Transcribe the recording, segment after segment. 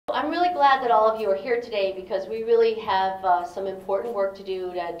really glad that all of you are here today because we really have some important work to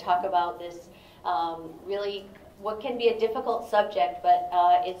do to talk about this really what can be a difficult subject, but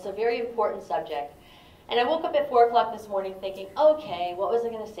it's a very important subject. And I woke up at 4 o'clock this morning thinking, okay, what was I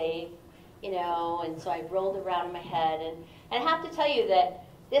going to say? You know, and so I rolled around in my head. And I have to tell you that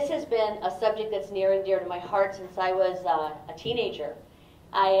this has been a subject that's near and dear to my heart since I was a teenager.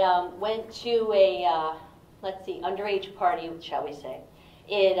 I went to a, let's see, underage party, shall we say,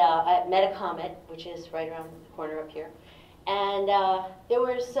 at Metacomet, which is right around the corner up here. And there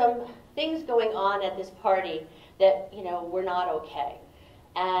were some things going on at this party that, you know, were not okay.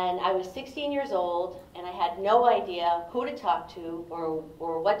 And I was 16 years old, and I had no idea who to talk to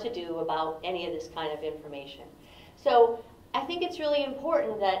or what to do about any of this kind of information. So I think it's really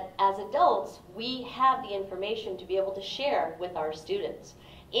important that as adults, we have the information to be able to share with our students.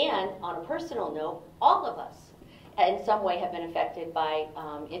 And on a personal note, all of us in some way have been affected by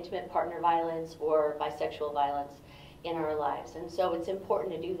intimate partner violence or bisexual violence in our lives. And so it's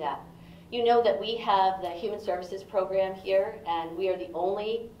important to do that. You know that we have the Human Services program here, and we are the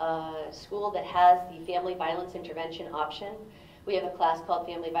only school that has the Family Violence Intervention option. We have a class called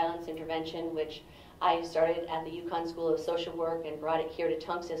Family Violence Intervention, which I started at the UConn School of Social Work and brought it here to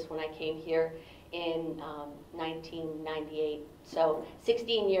Tunxis when I came here in 1998. So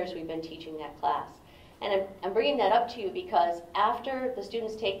 16 years we've been teaching that class. And I'm bringing that up to you because after the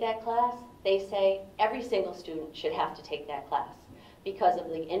students take that class, they say every single student should have to take that class because of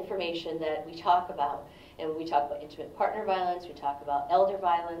the information that we talk about. And we talk about intimate partner violence, we talk about elder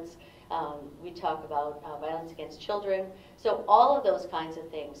violence, we talk about violence against children. So all of those kinds of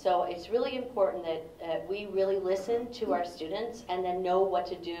things. So it's really important that we really listen to our students and then know what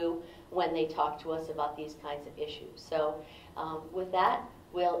to do when they talk to us about these kinds of issues. So with that,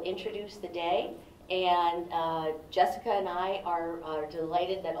 we'll introduce the day. And Jessica and I are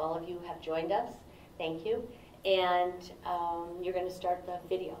delighted that all of you have joined us. Thank you. And you're going to start the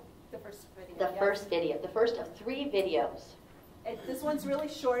video. The first video. The first video. The first of 3 videos. This one's really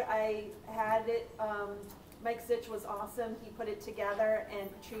short. I had it. Mike Zitch was awesome. He put it together, and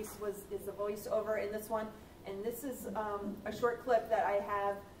Patrice is the voiceover in this one. And this is a short clip that I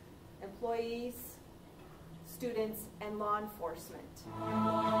have employees, students, and law enforcement.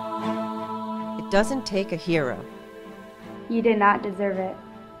 It doesn't take a hero. You did not deserve it.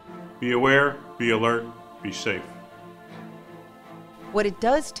 Be aware, be alert, be safe. What it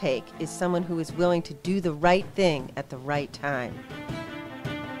does take is someone who is willing to do the right thing at the right time.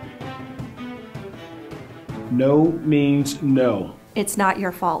 No means no. It's not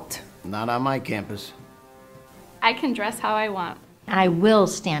your fault. Not on my campus. I can dress how I want. I will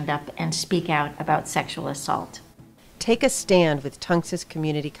stand up and speak out about sexual assault. Take a stand with Tunxis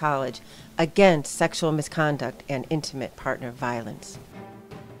Community College against sexual misconduct and intimate partner violence.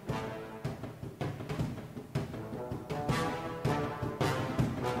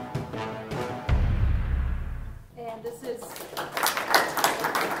 And this is... I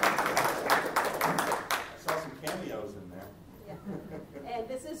saw some cameos in there. Yeah. And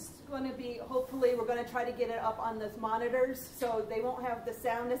this is going to be, hopefully, we're going to try to get it up on the monitors, so they won't have the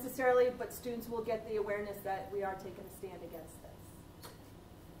sound necessarily, but students will get the awareness that we are taking a stand against this.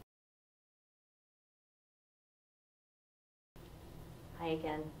 Hi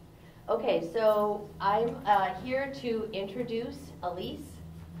again. Okay, so I'm here to introduce Elise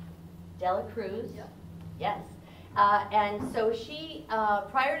Dela Cruz. Yep. Yes. And so she,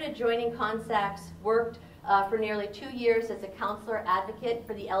 prior to joining CONSACS, worked for nearly 2 years as a counselor advocate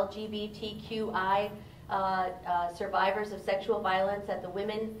for the LGBTQI survivors of sexual violence at the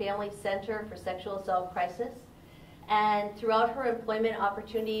Women Family Center for Sexual Assault Crisis. And throughout her employment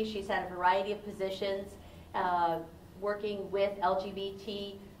opportunities, she's had a variety of positions working with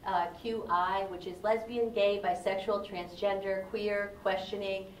LGBTQI, which is lesbian, gay, bisexual, transgender, queer,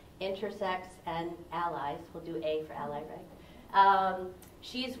 questioning, intersex, and allies. We'll do A for ally, right?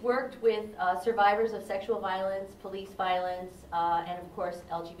 She's worked with survivors of sexual violence, police violence, and of course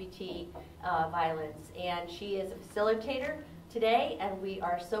LGBT violence. And she is a facilitator today, and we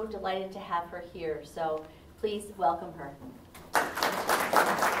are so delighted to have her here. So please welcome her.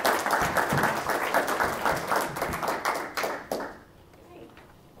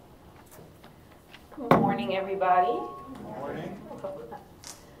 Good morning, everybody. Good morning.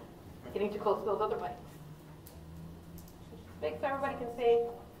 Getting too close to those other mics. Make so everybody can see.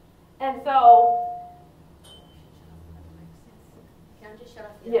 And so, Karen, just shut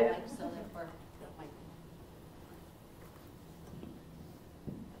off the yeah. mic so that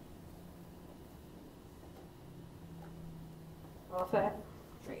we're all set.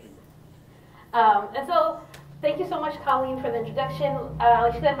 Great. And so Thank you so much, Colleen, for the introduction.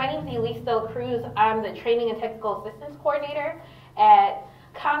 Like she said, my name is Elise Del Cruz. I'm the Training and Technical Assistance Coordinator at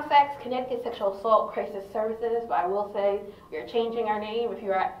CONSAC's Connecticut Sexual Assault Crisis Services. But I will say we are changing our name. If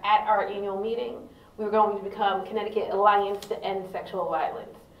you are at our annual meeting, we're going to become Connecticut Alliance to End Sexual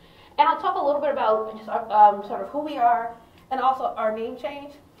Violence. And I'll talk a little bit about just sort of who we are and also our name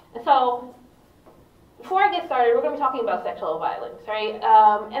change. And so before I get started, we're going to be talking about sexual violence, right?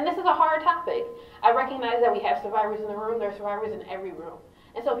 And this is a hard topic. I recognize that we have survivors in the room. There are survivors in every room.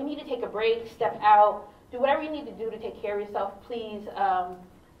 And so if you need to take a break, step out, do whatever you need to do to take care of yourself, please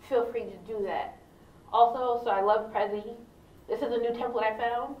feel free to do that. Also, so I love Prezi. This is a new template I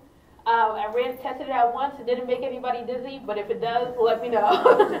found. I tested it out once. It didn't make anybody dizzy, but if it does, let me know.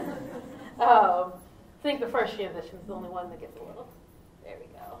 I think the first transition is the only one that gets a little. There we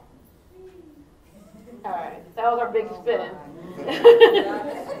go. All right, that was our big spin.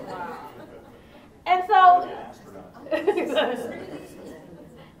 And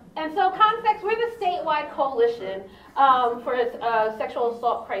so, CONSEX, we're the statewide coalition for sexual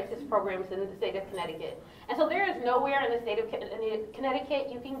assault crisis programs in the state of Connecticut. And so there is nowhere in the state of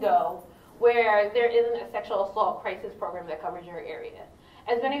Connecticut you can go where there isn't a sexual assault crisis program that covers your area.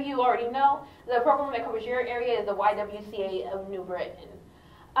 As many of you already know, the program that covers your area is the YWCA of New Britain.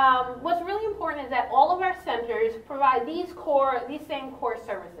 What's really important is that all of our centers provide these same core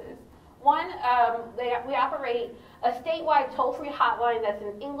services. One, we operate a statewide toll-free hotline that's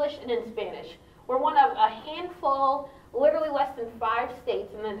in English and in Spanish. We're one of a handful, literally less than 5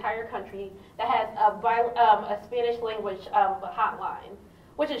 states in the entire country that has a Spanish language hotline,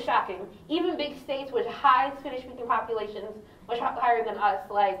 which is shocking. Even big states with high Spanish-speaking populations, much higher than us,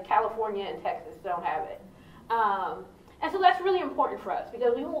 like California and Texas, don't have it. And so that's really important for us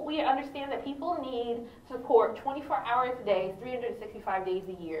because we understand that people need support 24 hours a day, 365 days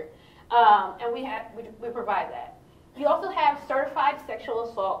a year. And we provide that. We also have certified sexual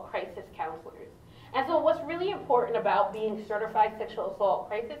assault crisis counselors. And so what's really important about being certified sexual assault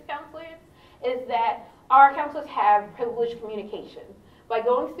crisis counselors is that our counselors have privileged communication. By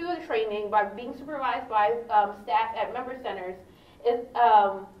going through the training, by being supervised by staff at member centers,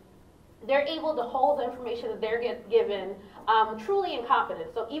 they're able to hold the information that they're given truly in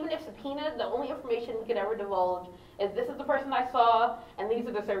confidence. So even if subpoenaed, the only information we could ever divulge is this is the person I saw, and these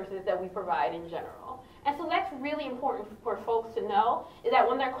are the services that we provide in general. And so that's really important for folks to know, is that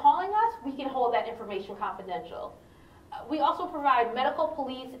when they're calling us, we can hold that information confidential. We also provide medical,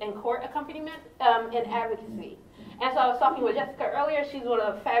 police, and court accompaniment and advocacy. And so I was talking with Jessica earlier. She's one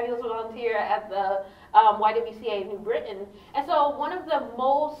of the fabulous volunteers at the YWCA New Britain. And so one of the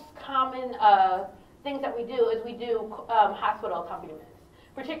most common things that we do is we do hospital accompaniments.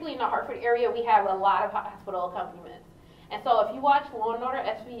 Particularly in the Hartford area, we have a lot of hospital accompaniments. And so if you watch Law & Order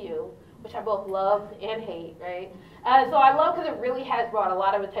SVU, which I both love and hate, right? So I love because it really has brought a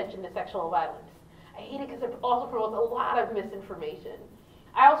lot of attention to sexual violence. I hate it because it also promotes a lot of misinformation.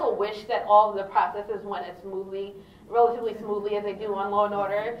 I also wish that all of the processes went as smoothly, relatively smoothly as they do on Law &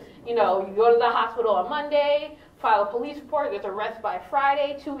 Order. You know, you go to the hospital on Monday, file a police report, there's arrest by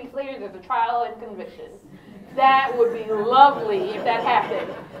Friday, 2 weeks later there's a trial and conviction. That would be lovely if that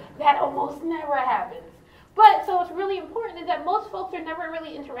happened. That almost never happens. But so what's really important is that most folks are never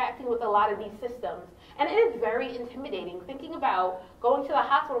really interacting with a lot of these systems. And it is very intimidating thinking about going to the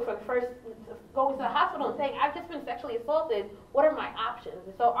hospital and saying, I've just been sexually assaulted, what are my options?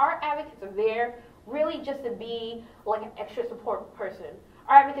 And so our advocates are there really just to be like an extra support person.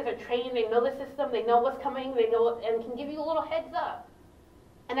 Our advocates are trained, they know the system, they know what's coming, they know and can give you a little heads up.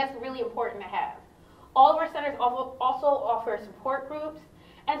 And that's really important to have. All of our centers also offer support groups,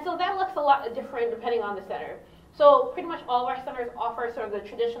 and so that looks a lot different depending on the center. So pretty much all of our centers offer sort of the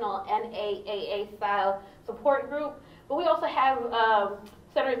traditional NAAA style support group, but we also have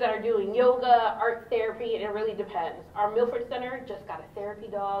centers that are doing yoga, art therapy, and it really depends. Our Milford Center just got a therapy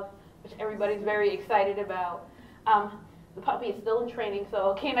dog, which everybody's very excited about. The puppy is still in training,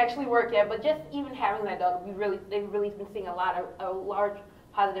 so can't actually work yet, but just even having that dog, they've really been seeing a large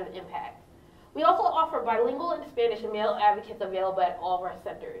positive impact. We also offer bilingual and Spanish and male advocates available at all of our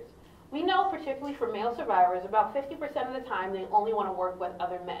centers. We know, particularly for male survivors, about 50% of the time they only want to work with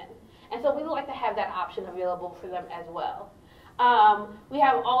other men. And so we would like to have that option available for them as well. We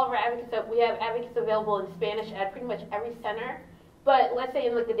have all of our advocates, we have advocates available in Spanish at pretty much every center. But let's say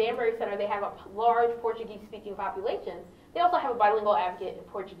in like the Danbury Center, they have a large Portuguese-speaking population. They also have a bilingual advocate in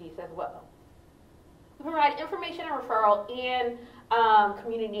Portuguese as well. We provide information and referral and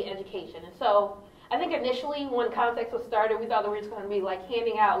community education. And so I think initially when CONSEX was started, we thought that we were just going to be like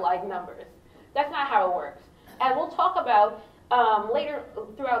handing out like numbers. That's not how it works. As we'll talk about later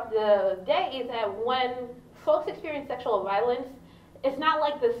throughout the day, is that when folks experience sexual violence, it's not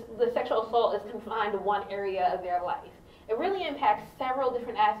like the sexual assault is confined to one area of their life. It really impacts several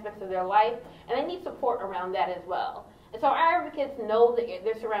different aspects of their life, and they need support around that as well. And so our advocates know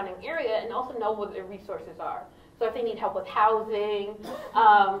their surrounding area and also know what their resources are. So if they need help with housing,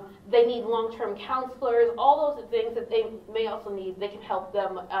 they need long-term counselors, all those things that they may also need, they can help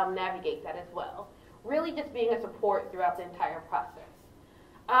them navigate that as well. Really just being a support throughout the entire process.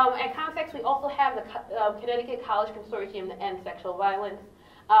 At Context, we also have the Connecticut College Consortium to End Sexual Violence.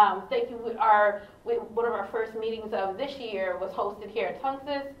 Thank you. One of our first meetings of this year was hosted here at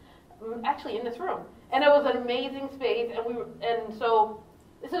Tunxis, actually in this room. And it was an amazing space, and so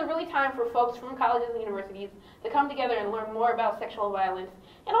this is a really time for folks from colleges and universities to come together and learn more about sexual violence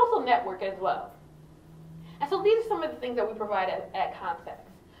and also network as well. And so these are some of the things that we provide at Context.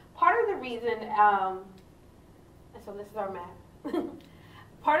 Part of the reason, and so this is our map.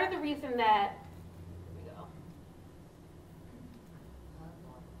 Part of the reason that,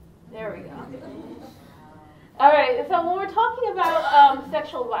 there we go. All right, so when we're talking about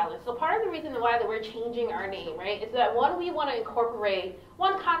sexual violence, so part of the reason why that we're changing our name, right, is that one, we want to incorporate,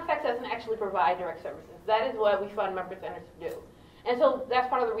 Context doesn't actually provide direct services. That is what we fund member centers to do. And so that's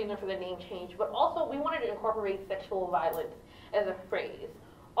part of the reason for the name change, but also we wanted to incorporate sexual violence as a phrase.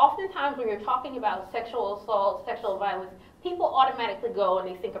 Oftentimes when you're talking about sexual assault, sexual violence, people automatically go and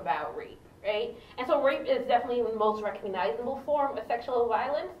they think about rape, right? And so rape is definitely the most recognizable form of sexual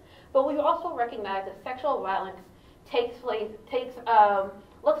violence, but we also recognize that sexual violence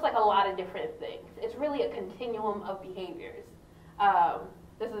looks like a lot of different things. It's really a continuum of behaviors.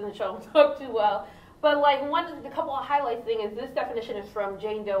 This isn't showing up too well, but like a couple of highlights thing is this definition is from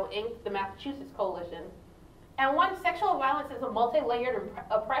Jane Doe Inc., the Massachusetts Coalition. And sexual violence is a multi-layered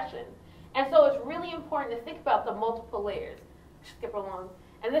oppression. And so it's really important to think about the multiple layers. Skip along.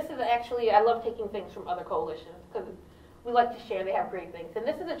 And this is actually, I love taking things from other coalitions because we like to share, they have great things. And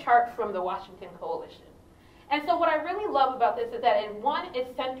this is a chart from the Washington Coalition. And so what I really love about this is that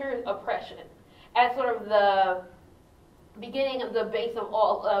it centers oppression as sort of the beginning of the base of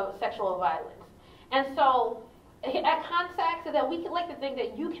all of sexual violence. And so at Context, so that we like to think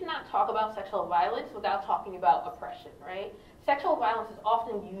that you cannot talk about sexual violence without talking about oppression, right? Sexual violence is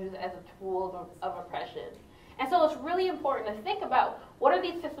often used as a tool of oppression. And so it's really important to think about what are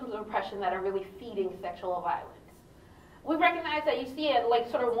these systems of oppression that are really feeding sexual violence. We recognize that you see it like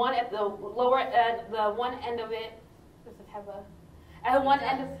sort of one at the lower end, the one end of it. Does it have at the one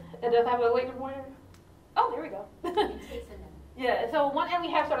end it does have a laser pointer? Oh, there we go. Yeah, so one end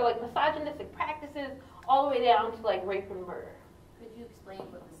we have sort of like misogynistic practices all the way down to like rape and murder. Could you explain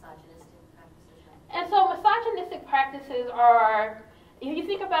what misogynistic practices are? And so misogynistic practices are, if you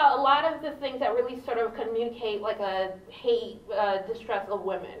think about a lot of the things that really sort of communicate like a hate, distress of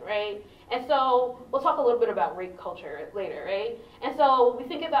women, right? And so we'll talk a little bit about rape culture later, right? And so we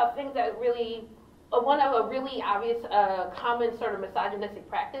think about things that really, one of a really obvious common sort of misogynistic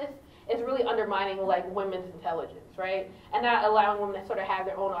practice is really undermining like women's intelligence, right? And not allowing women to sort of have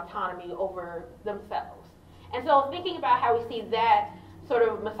their own autonomy over themselves. And so thinking about how we see that sort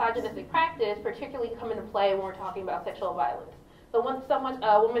of misogynistic practice particularly come into play when we're talking about sexual violence. So when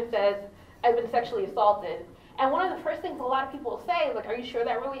a woman says, I've been sexually assaulted, and one of the first things a lot of people say is like, are you sure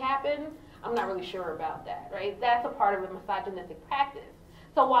that really happened? I'm not really sure about that, right? That's a part of a misogynistic practice.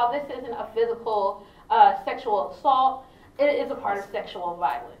 So while this isn't a physical sexual assault, it is a part of sexual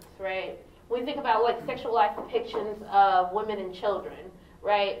violence, right? When we think about like sexualized depictions of women and children,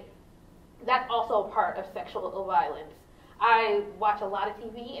 right? That's also a part of sexual violence. I watch a lot of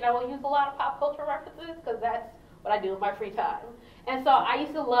TV and I will use a lot of pop culture references because that's what I do in my free time. And so I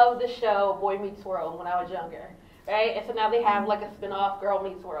used to love the show Boy Meets World when I was younger, right? And so now they have like a spin-off Girl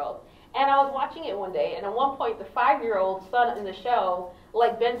Meets World. And I was watching it one day, and at one point, the 5-year-old son in the show,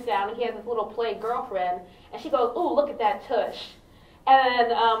 like, bends down, and he has this little play girlfriend, and she goes, ooh, look at that tush.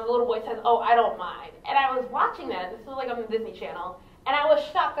 And the little boy says, oh, I don't mind. And I was watching that, this was like on the Disney Channel, and I was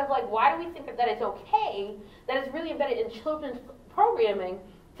shocked. I was like, why do we think that it's okay, that it's really embedded in children's programming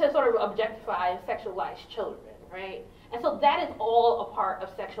to sort of objectify and sexualize children, right? And so that is all a part of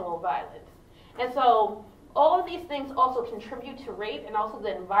sexual violence. And so all of these things also contribute to rape and also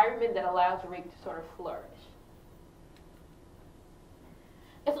the environment that allows rape to sort of flourish.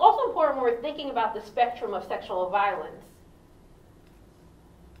 It's also important when we're thinking about the spectrum of sexual violence.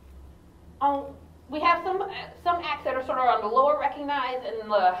 We have some acts that are sort of on the lower recognized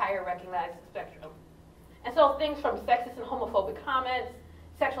and the higher recognized spectrum. And so things from sexist and homophobic comments,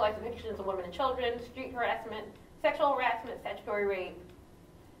 sexualized depictions of women and children, street harassment, sexual harassment, statutory rape,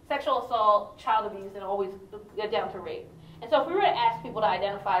 sexual assault, child abuse, and always get down to rape. And so if we were to ask people to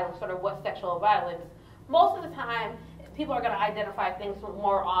identify sort of what's sexual violence, most of the time, people are going to identify things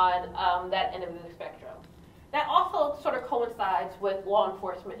more on that end of the spectrum. That also sort of coincides with law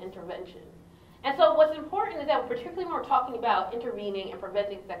enforcement intervention. And so what's important is that, particularly when we're talking about intervening and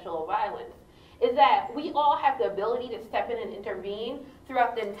preventing sexual violence, is that we all have the ability to step in and intervene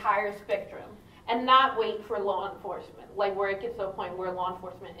throughout the entire spectrum and not wait for law enforcement, like where it gets to a point where law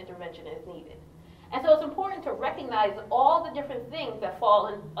enforcement intervention is needed. And so it's important to recognize all the different things that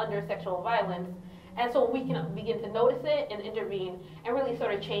fall under sexual violence, and so we can begin to notice it and intervene and really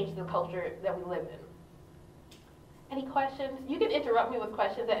sort of change the culture that we live in. Any questions? You can interrupt me with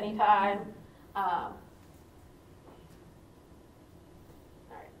questions at any time. All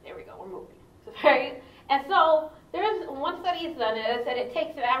right, there we go, we're moving. Right? And so there's one study that's done is that it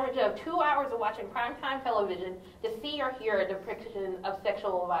takes an average of 2 hours of watching primetime television to see or hear a depiction of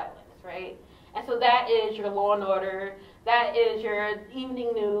sexual violence, right? And so that is your Law and Order, that is your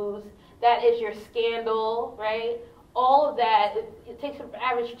evening news, that is your Scandal, right? All of that, it takes an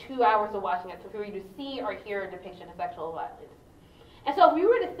average 2 hours of watching it for you to see or hear a depiction of sexual violence. And so if we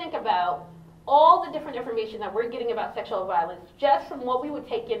were to think about all the different information that we're getting about sexual violence just from what we would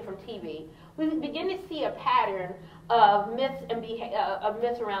take in from TV, we begin to see a pattern of myths and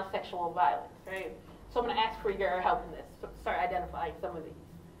myths around sexual violence, right? So I'm going to ask for your help in this, to start identifying some of these.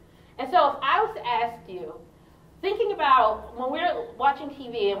 And so if I was to ask you, thinking about when we're watching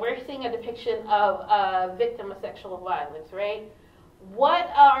TV and we're seeing a depiction of a victim of sexual violence, right? What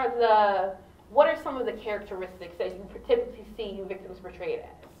are some of the characteristics that you typically see victims portrayed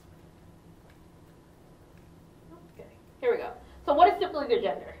as? Okay, here we go. So what is typically their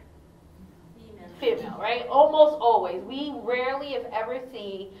gender? Female, right? Almost always. We rarely, if ever,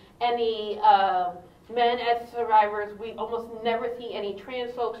 see any men as survivors. We almost never see any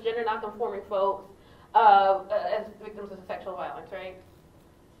trans folks, gender non-conforming folks as victims of sexual violence, right?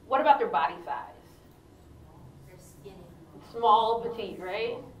 What about their body size? They're skinny. Small, petite,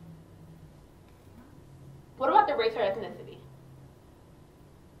 right? What about their race or ethnicity?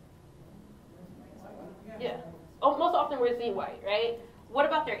 Yeah. Oh, most often we're seeing white, right? What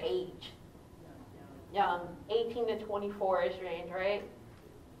about their age? Young, 18 to 24-ish range, right?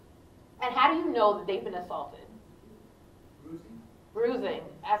 And how do you know that they've been assaulted? Bruising,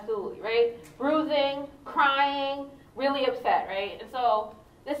 absolutely, right? Bruising, crying, really upset, right? And so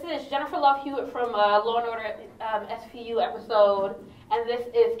this is Jennifer Love Hewitt from Law and Order SVU episode, and this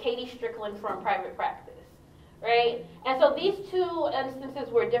is Katie Strickland from Private Practice, right? And so these two instances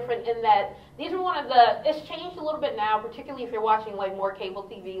were different in that these were it's changed a little bit now, particularly if you're watching like more cable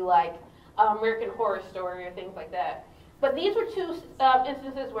TV like American Horror Story or things like that. But these were two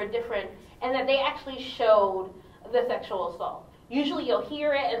instances were different in that they actually showed the sexual assault. Usually you'll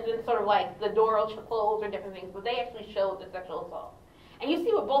hear it and then sort of like the door will close or different things, but they actually showed the sexual assault. And you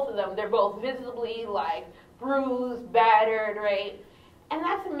see with both of them, they're both visibly like bruised, battered, right? And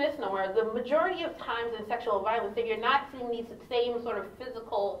that's a misnomer. The majority of times in sexual violence, you're not seeing these same sort of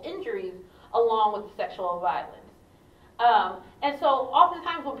physical injuries along with the sexual violence. And so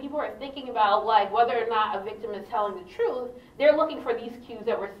oftentimes when people are thinking about like whether or not a victim is telling the truth, they're looking for these cues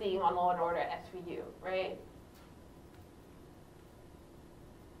that we're seeing on Law and Order SVU, right?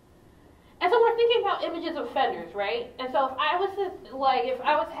 And so we're thinking about images of offenders, right? And so if I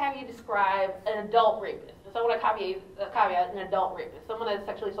was to have you describe an adult rapist, so I want to caveat an adult rapist, someone that's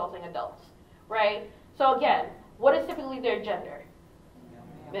sexually assaulting adults, right? So again, what is typically their gender?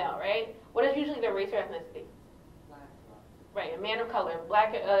 Male, right? What is usually their race or ethnicity? Right, a man of color,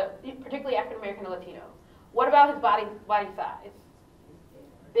 black, particularly African American or Latino. What about his body size?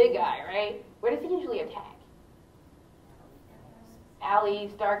 Big guy, right? Where does he usually attack?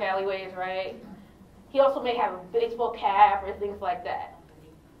 Alleys, dark alleyways, right? He also may have a baseball cap or things like that.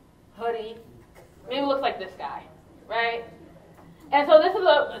 Hoodie. Maybe looks like this guy, right? And so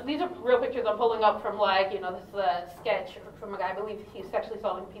these are real pictures I'm pulling up from this sketch from a guy, I believe he's sexually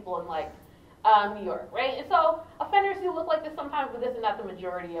assaulting people in New York, right? And so offenders do look like this sometimes, but this is not the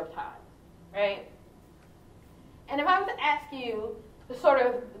majority of time, right? And if I was to ask you to sort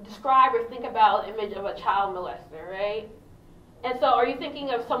of describe or think about an image of a child molester, right? And so are you thinking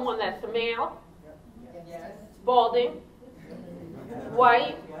of someone that's a male, balding,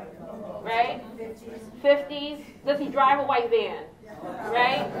 white, right? 50s. Does he drive a white van,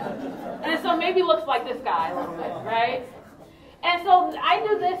 right? And so maybe looks like this guy a little bit, right? And so I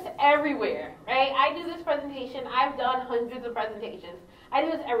do this everywhere, right? I do this presentation. I've done hundreds of presentations. I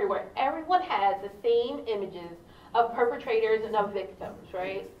do this everywhere. Everyone has the same images of perpetrators and of victims,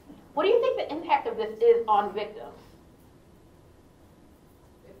 right? What do you think the impact of this is on victims?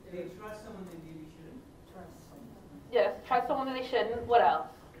 If they trust someone they maybe shouldn't. Yes, trust someone that they shouldn't. What else?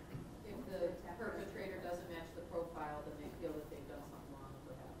 If the perpetrator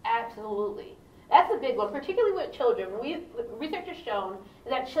Absolutely. That's a big one, particularly with children. Research has shown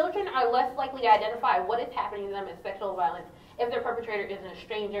that children are less likely to identify what is happening to them as sexual violence if their perpetrator isn't a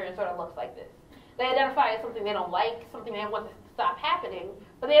stranger and sort of looks like this. They identify as something they don't like, something they want to stop happening,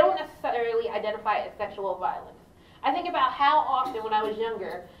 but they don't necessarily identify it as sexual violence. I think about how often when I was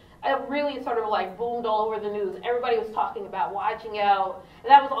younger, it really sort of like boomed all over the news. Everybody was talking about watching out. And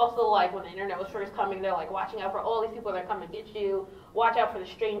that was also like when the internet was first coming, they're like watching out for all these people that come and get you. Watch out for the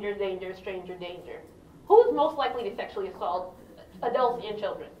stranger danger, stranger danger. Who is most likely to sexually assault adults and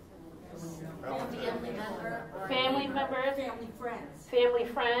children? Family member. Family members. Family friends. Family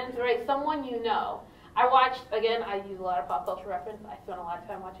friends, right? Someone you know. I watched, again, I use a lot of pop culture reference. I spend a lot of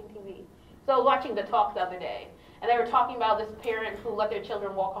time watching TV. So I was watching The Talk the other day. And they were talking about this parent who let their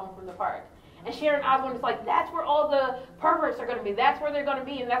children walk home from the park. And Sharon Osbourne is like, that's where all the perverts are going to be. That's where they're going to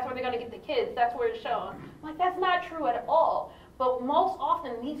be, and that's where they're going to get the kids. That's where it's shown. I'm like, that's not true at all. But most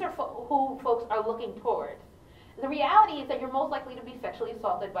often, these are who folks are looking towards. The reality is that you're most likely to be sexually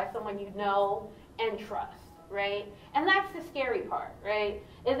assaulted by someone you know and trust, right? And that's the scary part, right?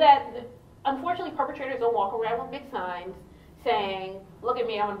 Is that, unfortunately, perpetrators don't walk around with big signs saying, look at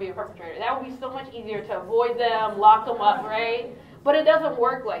me, I'm going to be a perpetrator. That would be so much easier to avoid them, lock them up, right? But it doesn't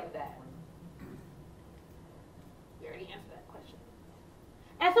work like that. We already answered that question.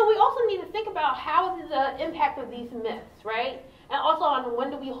 And so we also need to think about how is the impact of these myths, right? And also on when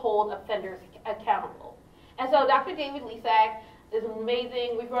do we hold offenders accountable. And so Dr. David Lesak is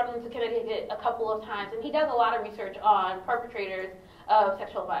amazing. We've brought him to Connecticut a couple of times, and he does a lot of research on perpetrators of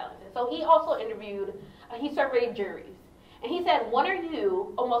sexual violence. And so he also he surveyed juries. And he said, when are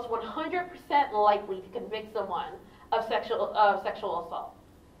you almost 100% likely to convict someone of sexual assault?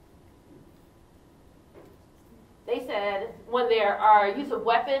 They said when there are use of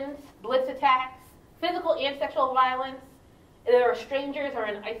weapons, blitz attacks, physical and sexual violence, there are strangers or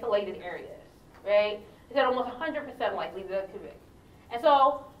in isolated areas, right? They said almost 100% likely to convict. And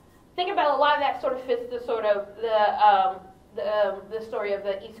so think about a lot of that sort of fits the sort of the story of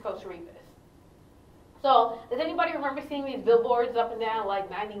the East Coast rapist. So does anybody remember seeing these billboards up and down like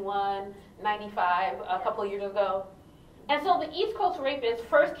 91, 95 a couple of years ago? And so the East Coast rapist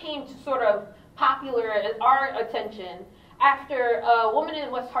first came to sort of popular our attention after a woman in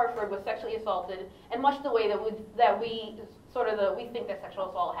West Hartford was sexually assaulted, and much the way that we think that sexual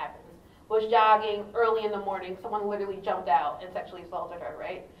assault happens was jogging early in the morning. Someone literally jumped out and sexually assaulted her,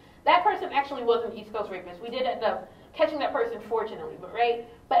 right? That person actually was an East Coast rapist. We did end up catching that person, fortunately,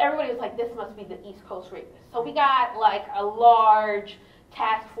 but everybody was like, this must be the East Coast rapist. So we got like a large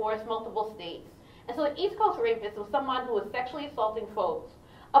task force, multiple states. And so the East Coast rapist was someone who was sexually assaulting folks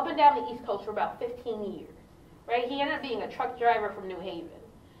up and down the East Coast for about 15 years, right? He ended up being a truck driver from New Haven.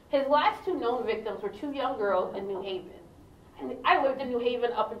 His last two known victims were two young girls in New Haven. And I lived in New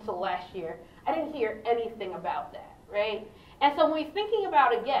Haven up until last year. I didn't hear anything about that, right? And so when we're thinking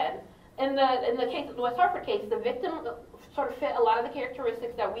about, again, in the case of the West Hartford case, the victim sort of fit a lot of the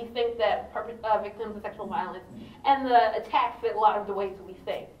characteristics that we think that victims of sexual violence, and the attack fit a lot of the ways that we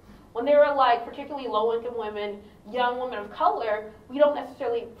think. When they were like particularly low-income women, young women of color,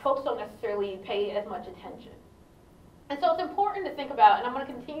 folks don't necessarily pay as much attention. And so it's important to think about, and I'm going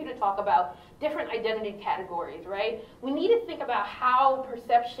to continue to talk about different identity categories, right? We need to think about how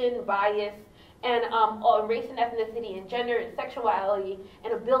perception, bias, and race and ethnicity and gender and sexuality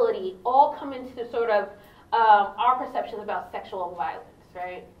and ability all come into sort of our perceptions about sexual violence,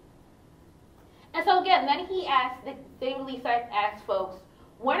 right? And so again, then David Lesak asked folks,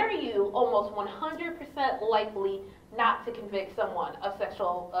 when are you almost 100% likely not to convict someone of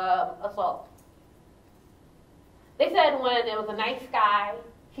sexual assault? They said when it was a nice guy,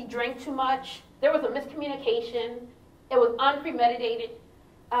 he drank too much, there was a miscommunication, it was unpremeditated,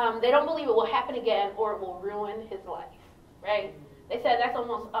 they don't believe it will happen again or it will ruin his life, right? They said that's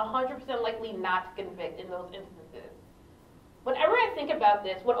almost 100% likely not to convict in those instances. Whenever I think about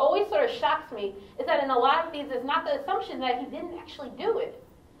this, what always sort of shocks me is that in a lot of these, it's not the assumption that he didn't actually do it,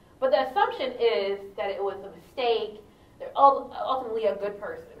 but the assumption is that it was a mistake, they're ultimately a good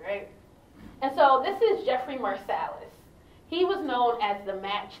person, right? And so this is Jeffrey Marsalis. He was known as the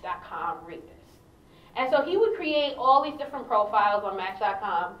Match.com rapist. And so he would create all these different profiles on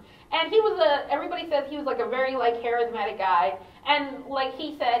Match.com. And everybody says he was like a very like charismatic guy. And like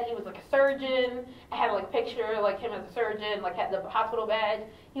he said, he was like a surgeon. I had like a picture like him as a surgeon, like had the hospital badge.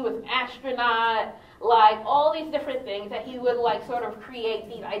 He was an astronaut, like all these different things that he would like sort of create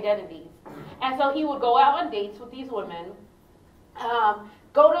these identities. And so he would go out on dates with these women,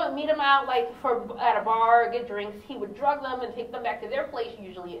 go to meet them out like at a bar, get drinks. He would drug them and take them back to their place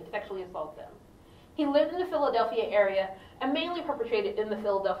usually and sexually assault them. He lived in the Philadelphia area and mainly perpetrated in the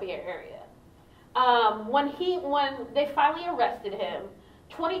Philadelphia area. When they finally arrested him,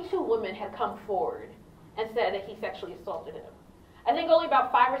 22 women had come forward and said that he sexually assaulted him. I think only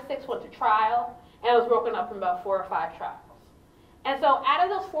about 5 or 6 went to trial, and it was broken up in about 4 or 5 trials. And so out of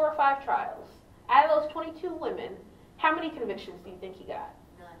those 4 or 5 trials, out of those 22 women, how many convictions do you think he got?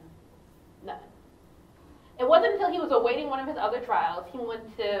 None. It wasn't until he was awaiting one of his other trials, he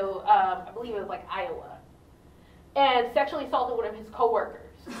went to, I believe it was like Iowa, and sexually assaulted one of his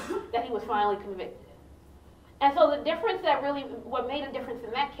coworkers, that he was finally convicted. And so the difference what made a difference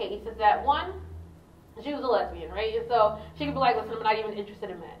in that case is that, one, she was a lesbian, right? And so she could be like, listen, I'm not even interested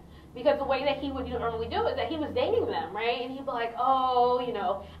in men. Because the way that he would normally do is that he was dating them, right? And he'd be like, oh,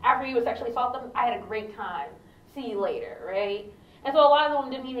 after he was sexually assaulted them, I had a great time. See you later, right? And so a lot of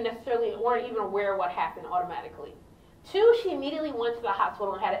them weren't even aware of what happened automatically. 2, she immediately went to the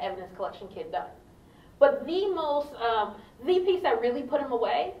hospital and had an evidence collection kit done. But the piece that really put him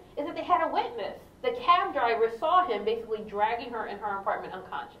away is that they had a witness. The cab driver saw him basically dragging her in her apartment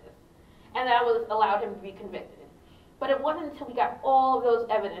unconscious. And that allowed him to be convicted. But it wasn't until we got all of those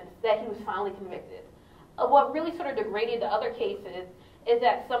evidence that he was finally convicted. What really sort of degraded the other cases is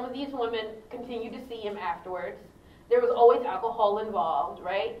that some of these women continued to see him afterwards. There was always alcohol involved,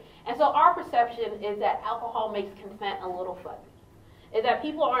 right? And so our perception is that alcohol makes consent a little fuzzy. Is that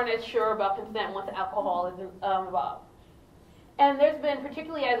people aren't as sure about consent once alcohol is involved. And there's been,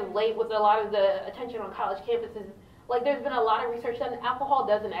 particularly as of late, with a lot of the attention on college campuses, there's been a lot of research that alcohol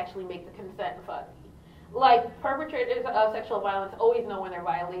doesn't actually make the consent fuzzy. Perpetrators of sexual violence always know when they're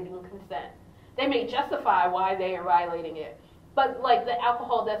violating consent. They may justify why they are violating it, but the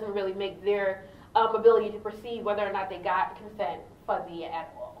alcohol doesn't really make their ability to perceive whether or not they got consent fuzzy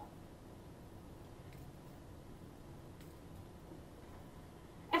at all.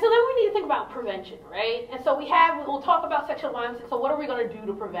 And so then we need to think about prevention, right? And so we'll talk about sexual violence, and so what are we going to do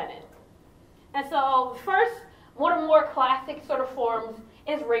to prevent it? And so first, one of the more classic sort of forms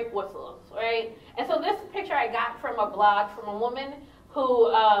is rape whistles, right? And so this picture I got from a blog from a woman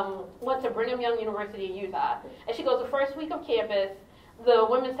who went to Brigham Young University in Utah. And she goes, the first week of campus, the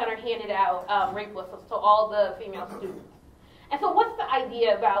Women's Center handed out rape whistles to all the female students. And so what's the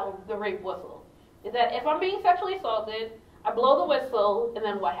idea about the rape whistle? Is that if I'm being sexually assaulted, I blow the whistle, and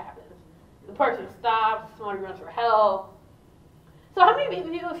then what happens? The person stops, somebody runs for help. So how many of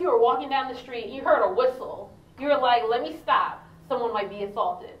you, if you were walking down the street and you heard a whistle, you were like, let me stop, someone might be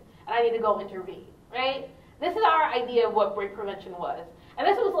assaulted, and I need to go intervene, right? This is our idea of what rape prevention was. And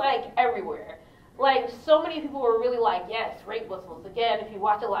this was everywhere. So many people were really yes, rape whistles. Again, if you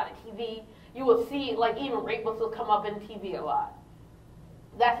watch a lot of TV, you will see even rape whistles come up in TV a lot.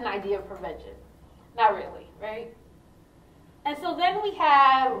 That's an idea of prevention. Not really, right? And so then we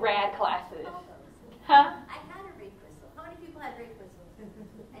have RAD classes. Huh? I had a rape whistle. How many people had rape whistles?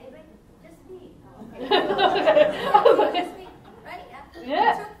 Anybody? Just me. Just me, right?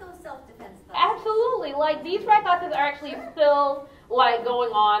 Yeah. Who took those self-defense classes? Absolutely. These RAD classes are actually still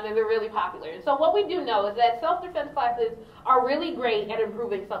going on, and they're really popular. And so what we do know is that self-defense classes are really great at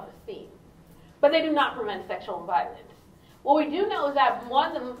improving self-esteem, but they do not prevent sexual violence. What we do know is that most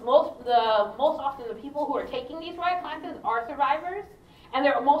often the people who are taking these RAD classes are survivors, and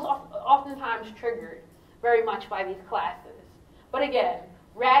they're oftentimes triggered very much by these classes. But again,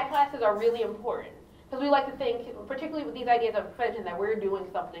 RAD classes are really important because we like to think, particularly with these ideas of prevention, that we're doing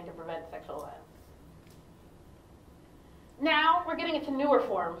something to prevent sexual violence. Now we're getting into newer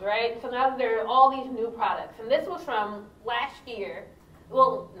forms, right? So now there are all these new products, and this was from last year.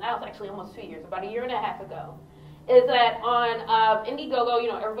 Well, now it's actually almost 2 years, about a year and a half ago. Is that on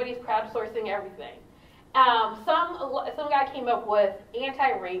Indiegogo? Everybody's crowdsourcing everything. Some guy came up with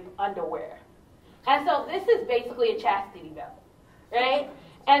anti-rape underwear, and so this is basically a chastity belt, right?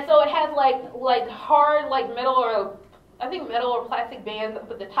 And so it has hard metal or plastic bands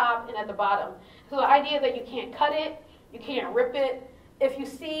up at the top and at the bottom. So the idea that you can't cut it, you can't rip it. If you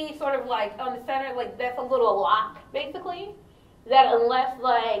see sort of on the center, that's a little lock basically. That unless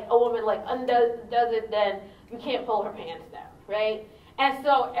a woman does it, then you can't pull her pants down, right? And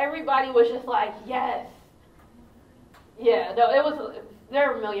so everybody was just yes. Yeah, no, there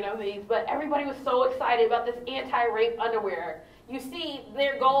are a million of these, but everybody was so excited about this anti-rape underwear. You see,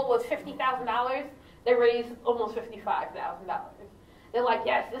 their goal was $50,000. They raised almost $55,000. They're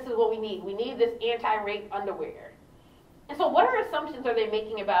yes, this is what we need. We need this anti-rape underwear. And so what assumptions are they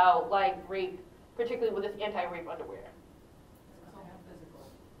making about rape, particularly with this anti-rape underwear? It's all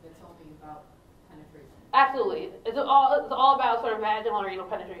physical. It's only about penetration. Absolutely. It's all about sort of vaginal or anal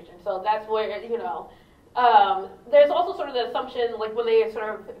penetration. So that's where, There's also sort of the assumption, like when they sort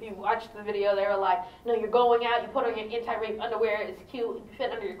of, if you watched the video, they were like, no, you're going out, you put on your anti-rape underwear, it's cute, you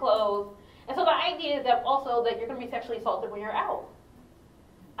fit under your clothes. And so the idea is that also that you're going to be sexually assaulted when you're out.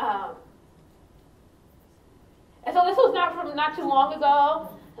 And so this was not too long ago,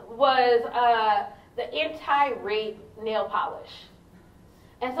 was the anti-rape nail polish.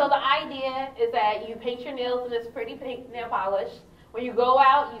 And so the idea is that you paint your nails in this pretty pink nail polish. When you go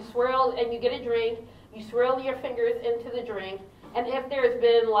out, you swirl and you get a drink, you swirl your fingers into the drink, and if there's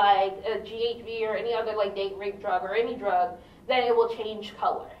been like a GHB or any other like date rape drug or any drug, then it will change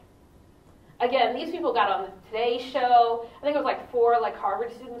color. Again, these people got on the Today Show. I think it was like 4 like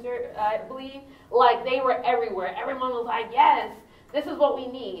Harvard students, I believe. Like they were everywhere. Everyone was like, yes, this is what we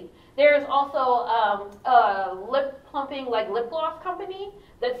need. There's also a lip plumping like lip gloss company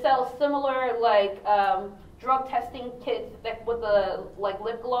that sells similar like drug testing kits that with the like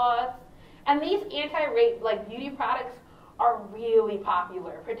lip gloss. And these anti-rape like beauty products are really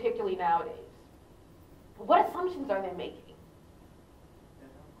popular, particularly nowadays. What assumptions are they making?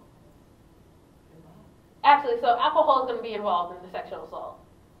 Absolutely. So alcohol is going to be involved in the sexual assault.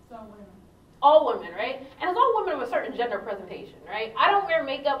 So women. All women, right? And it's all women of a certain gender presentation, right? I don't wear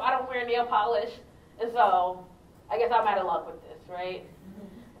makeup, I don't wear nail polish, and so I guess I'm out of luck with this, right?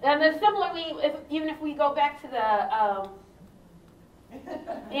 And then similarly, even if we go back to the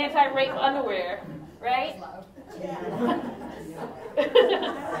anti-rape underwear, right?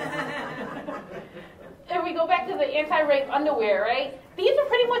 If we go back to the anti-rape underwear, right? These are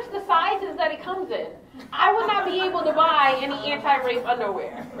pretty much the sizes that it comes in. I would not be able to buy any anti-rape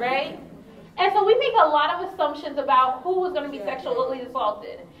underwear, right? And so we make a lot of assumptions about who is going to be sexually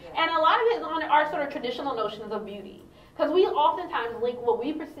assaulted. And a lot of it is on our sort of traditional notions of beauty. Because we oftentimes link what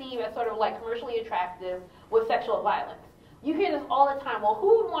we perceive as sort of like commercially attractive with sexual violence. You hear this all the time, well,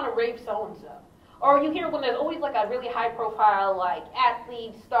 who would want to rape so-and-so? Or you hear when there's always like a really high profile like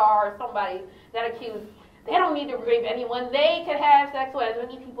athlete, star, or somebody that accused, they don't need to rape anyone. They could have sex with as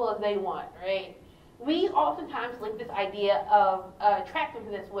many people as they want, right? We oftentimes link this idea of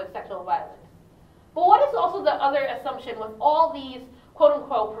attractiveness with sexual violence. But what is also the other assumption with all these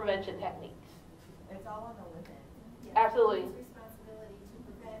quote-unquote prevention techniques? It's all on the women. Yeah. Absolutely. It's responsibility to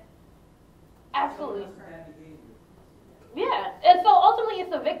prevent. Absolutely. Bad behavior. Yeah, and so ultimately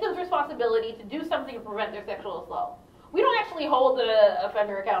it's the victim's responsibility to do something to prevent their sexual assault. We don't actually hold the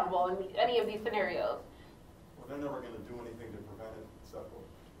offender accountable in any of these scenarios. Well, they're never going to do anything to prevent it, so.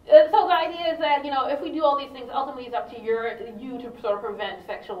 So the idea is that, you know, if we do all these things, ultimately it's up to you to sort of prevent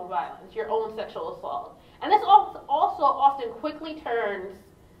sexual violence, your own sexual assault. And this also often quickly turns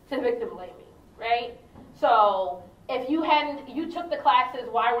to victim blaming, right? So if you took the classes,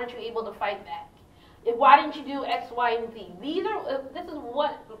 why weren't you able to fight back? Why didn't you do X, Y, and Z? This is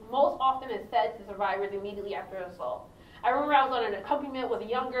what most often is said to survivors immediately after assault. I remember I was on an accompaniment with a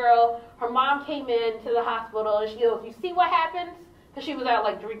young girl. Her mom came in to the hospital and she goes, you see what happens? Because she was out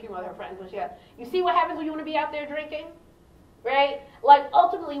like drinking with her friends. You see what happens when you want to be out there drinking? Right? Like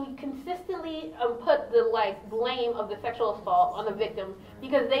ultimately we consistently put the like blame of the sexual assault on the victim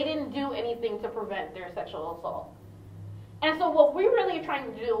because they didn't do anything to prevent their sexual assault. And so what we really are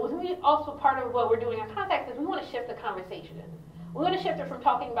trying to do, is also part of what we're doing in Context, is we want to shift the conversation. We want to shift it from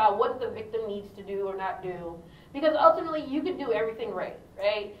talking about what the victim needs to do or not do, because ultimately you can do everything right?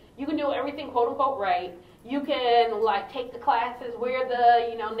 You can do everything quote unquote right. You can like take the classes, wear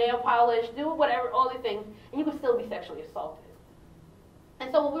the nail polish, do whatever, all these things, and you can still be sexually assaulted.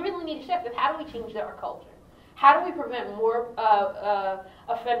 And so what we really need to shift is how do we change our culture? How do we prevent more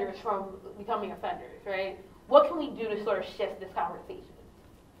offenders from becoming offenders, right? What can we do to sort of shift this conversation?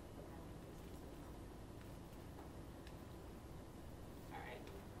 All right.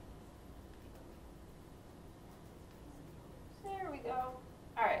 There we go.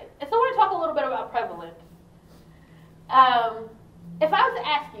 All right. And so I want to talk a little bit about prevalence. If I was to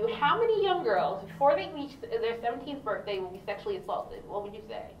ask you how many young girls before they reach their 17th birthday will be sexually assaulted, what would you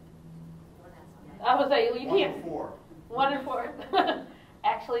say? I would say you can't. 1 in 4. 1 in 4.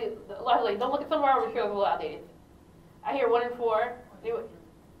 Actually, largely, don't look at somewhere over here a little outdated. I hear 1 in 4. Did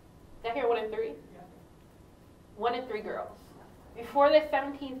I hear 1 in 3? 1 in 3 girls before their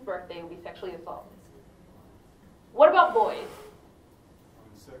 17th birthday will be sexually assaulted. What about boys?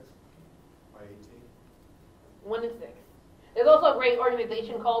 1 in 6 by 18. 1 in 6. There's also a great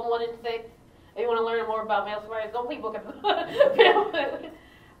organization called 1 in 6. If you want to learn more about male survivors, don't please book it.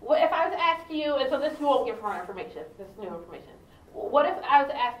 If I was to ask you, and so this you won't get from our information, this is new information. What if I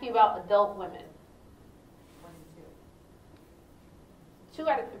was to ask you about adult women? 1 in 2. 2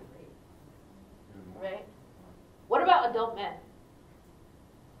 out of 3. Right? What about adult men?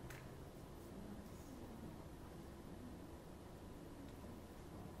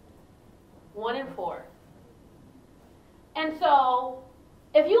 1 in 4. And so,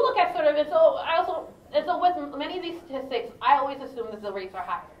 if you look at sort of, and so with many of these statistics, I always assume that the rates are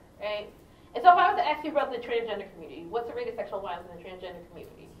higher, right? And so if I was to ask you about the transgender community, what's the rate of sexual violence in the transgender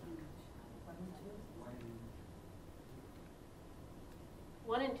community?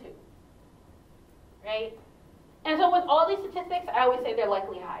 1 in 2, right? And so with all these statistics, I always say they're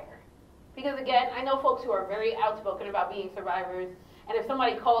likely higher. Because again, I know folks who are very outspoken about being survivors, and if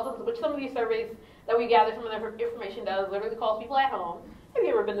somebody calls them, which some of these surveys that we gather, some of the information does, literally calls people at home, have you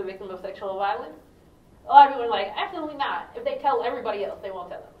ever been the victim of sexual violence? A lot of people are like, absolutely not. If they tell everybody else, they won't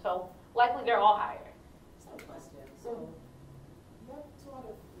tell them. So likely they're all higher. Some question. So you have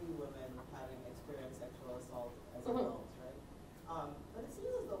 203 women having experienced sexual assault as adults, right? But it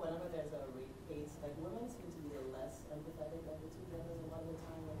seems as though whenever there's a rape case, like women seem to be less empathetic of the two genders a lot of the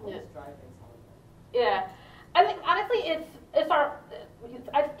time, like what's driving some of that? Yeah. I think honestly it's our,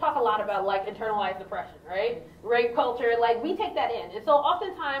 I talk a lot about like internalized depression, right? Rape culture, like we take that in. And so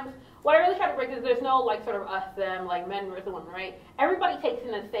oftentimes what I really try to break is there's no like sort of us, them, like men versus women, right? Everybody takes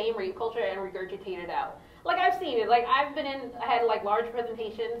in the same rape culture and regurgitate it out. Like I've seen it, like I had like large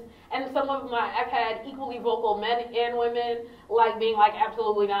presentations, and some of I've had equally vocal men and women like being like,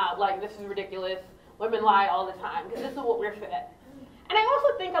 absolutely not, like this is ridiculous, women lie all the time, because this is what we're fed. And I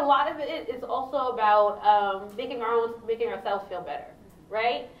also think a lot of it is also about making ourselves feel better,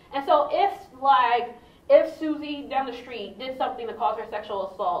 right? And so if Susie down the street did something to cause her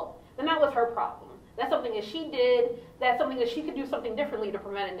sexual assault, then that was her problem. That's something that she did. That's something that she could do something differently to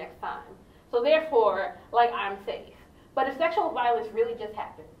prevent it next time. So therefore, like, I'm safe. But if sexual violence really just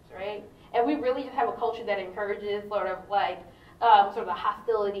happens, right? And we really just have a culture that encourages sort of like sort of the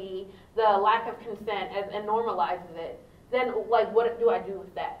hostility, the lack of consent, and normalizes it, then like what do I do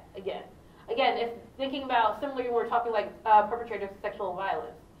with that again? Again, if thinking about similarly when we're talking like perpetrators of sexual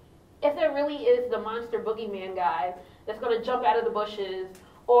violence, if there really is the monster boogeyman guy that's going to jump out of the bushes,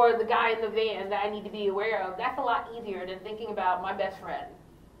 or the guy in the van that I need to be aware of, that's a lot easier than thinking about my best friend,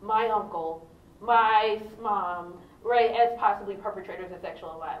 my uncle, my mom, right, as possibly perpetrators of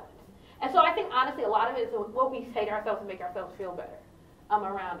sexual violence. And so I think honestly a lot of it is what we say to ourselves to make ourselves feel better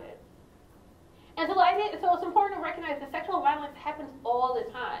around it. And so so it's important to recognize that sexual violence happens all the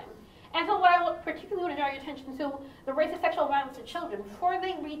time. And so what I particularly want to draw your attention to, the rates of sexual violence to children before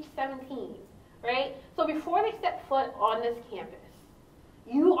they reach 17, right? So before they step foot on this campus,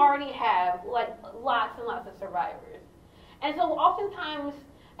 you already have like lots and lots of survivors. And so oftentimes,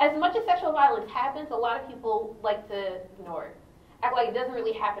 as much as sexual violence happens, a lot of people like to ignore it, act like it doesn't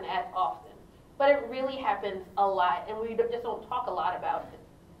really happen as often. But it really happens a lot, and we just don't talk a lot about it.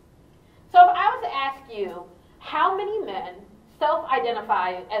 So if I was to ask you, how many men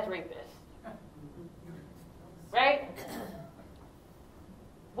self-identify as rapists? Right?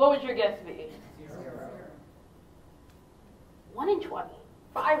 What would your guess be? 1 in 20.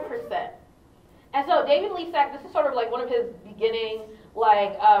 5%. And so David Lesak, this is sort of like one of his beginning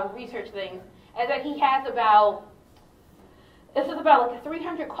research things, is that he has this is about like a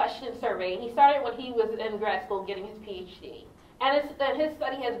 300 question survey, and he started when he was in grad school getting his PhD. And his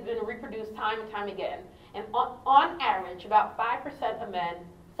study has been reproduced time and time again. And on average, about 5% of men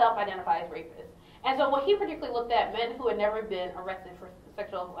self-identify as rapists. And so what he particularly looked at, men who had never been arrested for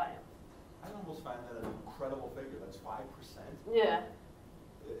sexual violence. I almost find that an incredible figure. That's 5%. Yeah.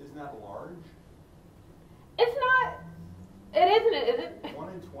 Isn't that large? It's not. It isn't. Is it? 1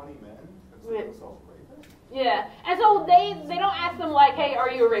 in 20 men consider themselves rapists? Yeah. And so they don't ask them like, hey, are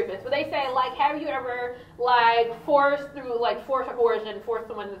you a rapist? But they say like, have you ever like force or coercion forced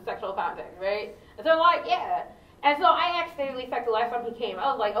someone into sexual contact, right? And so they're like, yeah. And so I asked David Lesak the last time he came. I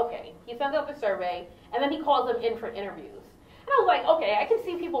was like, okay. He sends out the survey, and then he calls them in for interviews. And I was like, okay, I can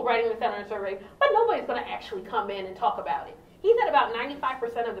see people writing this down in a survey, but nobody's going to actually come in and talk about it. He said about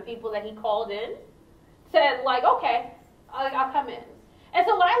 95% of the people that he called in said, like, okay, I'll come in. And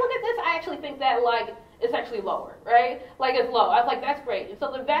so when I look at this, I actually think that, like, it's actually lower, right? Like, it's low. I was like, that's great. And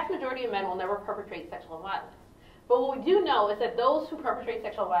so the vast majority of men will never perpetrate sexual violence. But what we do know is that those who perpetrate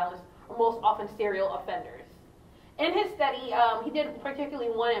sexual violence are most often serial offenders. In his study, he did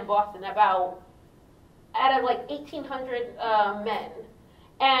particularly one in Boston out of like 1,800 men.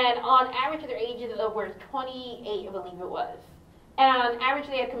 And on average, their ages were 28, I believe it was. And on average,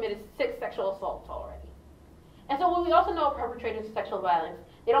 they had committed 6 sexual assaults already. And so what we also know of perpetrators of sexual violence,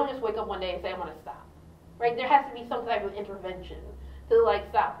 they don't just wake up one day and say, I'm going to stop. Right? There has to be some type of intervention to like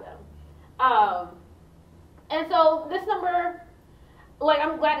stop them. And so this number, like,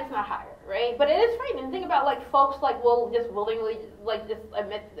 I'm glad it's not higher, right? But it is frightening. Think about like folks like will just willingly like just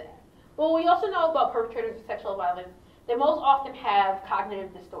admit to that. But we also know about perpetrators of sexual violence, they most often have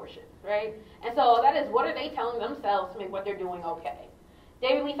cognitive distortions, right? And so that is, what are they telling themselves to make what they're doing okay?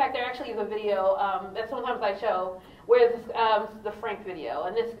 David Lee Fact, there actually is a video that sometimes I show, where this, the Frank video,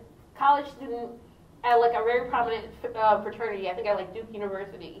 and this college student at like a very prominent fraternity, I think at like Duke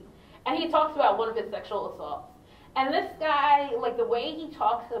University, and he talks about one of his sexual assaults. And this guy, like the way he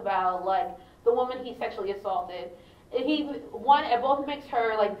talks about like the woman he sexually assaulted, it both makes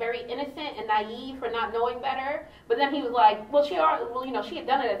her like very innocent and naive for not knowing better, but then he was like, well, she had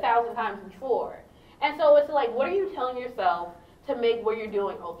done it 1,000 times before. And so it's like, what are you telling yourself to make what you're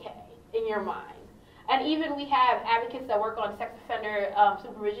doing okay in your mind? And even we have advocates that work on sex offender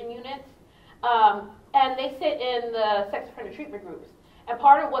supervision units, and they sit in the sex offender treatment groups. And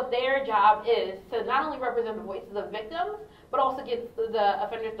part of what their job is to not only represent the voices of victims, but also get the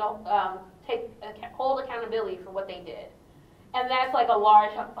offenders to hold accountability for what they did. And that's like a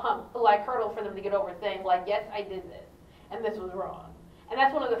large hurdle for them to get over, saying like, yes, I did this, and this was wrong. And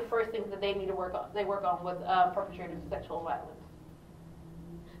that's one of the first things that they need to work on. They work on with perpetrators of sexual violence.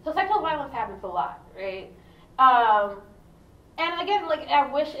 So sexual violence happens a lot, right? And again, like I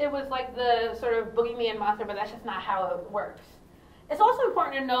wish it was like the sort of boogeyman monster, but that's just not how it works. It's also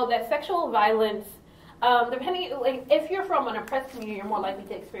important to know that sexual violence, depending, like if you're from an oppressed community, you're more likely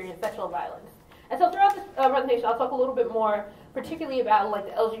to experience sexual violence. And so throughout this presentation, I'll talk a little bit more, particularly about like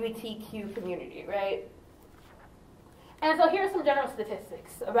the LGBTQ community, right? And so here are some general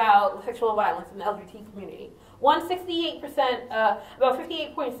statistics about sexual violence in the LGBT community. About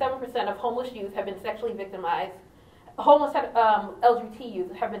 58.7% of homeless youth have been sexually victimized. Homeless LGBT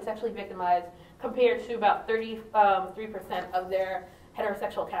youth have been sexually victimized, compared to about 33% of their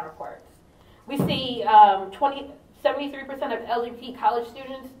heterosexual counterparts. We see 73% of LGBT college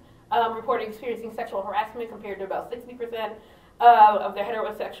students reported experiencing sexual harassment, compared to about 60% of their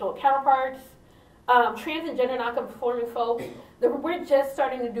heterosexual counterparts. Trans and gender nonconforming folks, we're just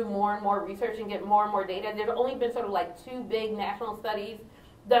starting to do more and more research and get more and more data. There's only been sort of like 2 big national studies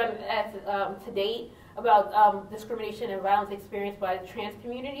done to date about discrimination and violence experienced by the trans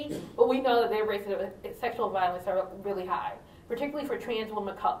community, but we know that their rates of sexual violence are really high, particularly for trans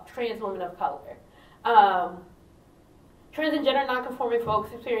women of color. Trans and gender nonconforming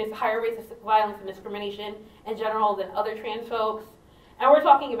folks experience higher rates of violence and discrimination in general than other trans folks. And we're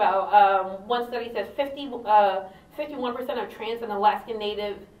talking about, one study says 51% of trans and Alaskan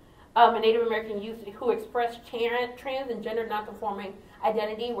Native and Native American youth who expressed trans and gender nonconforming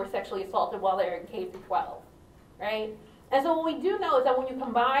identity were sexually assaulted while they were in K-12, right? And so what we do know is that when you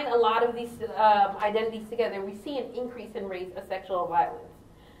combine a lot of these identities together, we see an increase in rates of sexual violence.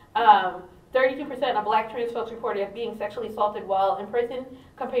 32% of black trans folks reported being sexually assaulted while in prison,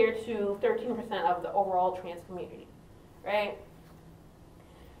 compared to 13% of the overall trans community, right?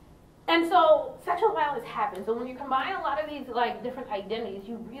 And so sexual violence happens, and when you combine a lot of these like different identities,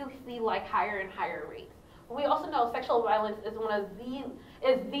 you really see like higher and higher rates. But we also know sexual violence is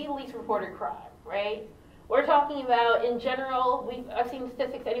the least reported crime, right? We're talking about, in general, I've seen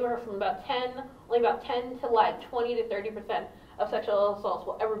statistics anywhere from only about 10 to like 20 to 30% of sexual assaults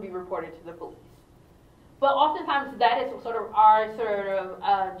will ever be reported to the police. But oftentimes that is sort of our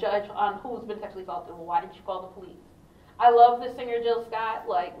judge on who's been sexually assaulted. Well, why didn't you call the police? I love the singer Jill Scott,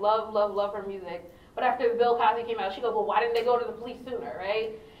 like love her music. But after Bill Cosby came out, she goes, well, why didn't they go to the police sooner,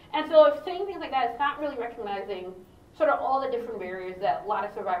 right? And so if saying things like that, it's not really recognizing sort of all the different barriers that a lot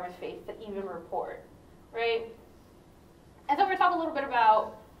of survivors face to even report, right? And so we're going to talk a little bit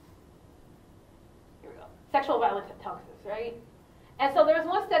about, here we go, sexual violence at Tunxus, right? And so there was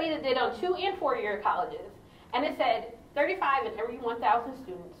one study that did on 2- and 4-year colleges, and it said 35 in every 1,000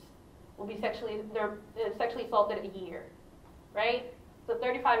 students will be sexually assaulted a year, right? So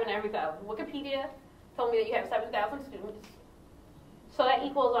 35 in every 1,000. Wikipedia told me that you have 7,000 students, so that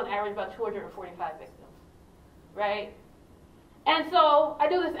equals on average about 245 victims, right? And so I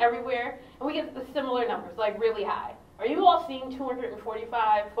do this everywhere, and we get the similar numbers, like really high. Are you all seeing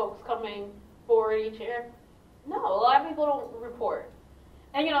 245 folks coming forward each year? No, a lot of people don't report.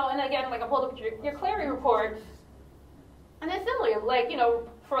 And and again, like I pulled up your Clary reports, and it's similar, like,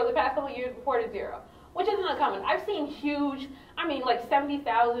 for the past couple of years, reported 0, which isn't uncommon. I've seen huge, like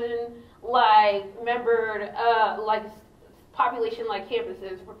 70,000, like, membered, like, population, like,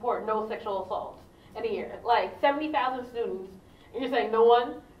 campuses report no sexual assaults in a year. Like, 70,000 students, and you're saying no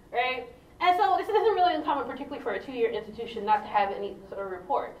one, right? And so this isn't really uncommon, particularly for a 2-year institution, not to have any sort of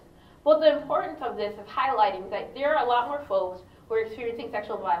reports. But the importance of this is highlighting that there are a lot more folks who are experiencing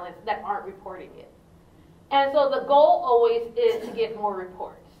sexual violence that aren't reporting it. And so the goal always is to get more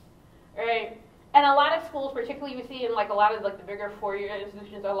reports, right? And a lot of schools, particularly we see in like a lot of like the bigger 4-year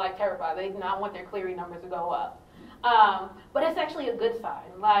institutions, are like terrified. They do not want their Clery numbers to go up. But it's actually a good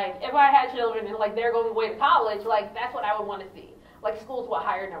sign. Like, if I had children and like they're going away to college, like that's what I would want to see. Like schools with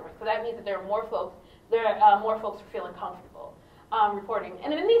higher numbers, because that means that there are more folks. More folks are feeling comfortable reporting.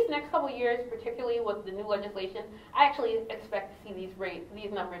 And in these next couple of years, particularly with the new legislation, I actually expect to see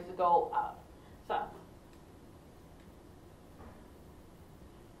these numbers to go up. So.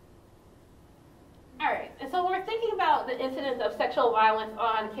 All right, and so we're thinking about the incidence of sexual violence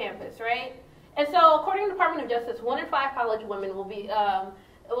on campus, right? And so, according to the Department of Justice, 1 in 5 college women will be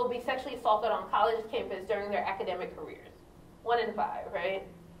sexually assaulted on college campus during their academic careers. 1 in 5, right?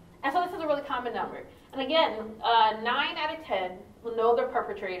 And so this is a really common number. And again, 9 out of 10 will know their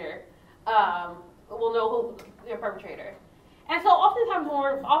perpetrator, will know who their perpetrator. And so oftentimes when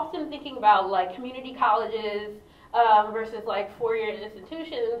we're often thinking about like community colleges versus like four-year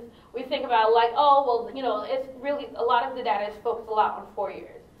institutions, we think about like, oh, well, you know, it's really, a lot of the data is focused a lot on 4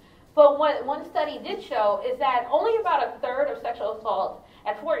 years. But what one study did show is that only about a third of sexual assaults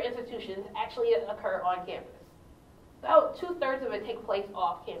at 4 institutions actually occur on campus. About 2/3 of it take place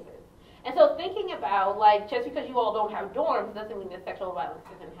off campus. And so thinking about, like, just because you all don't have dorms doesn't mean that sexual violence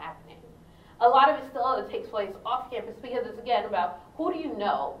isn't happening. A lot of it still takes place off campus because it's, again, about who do you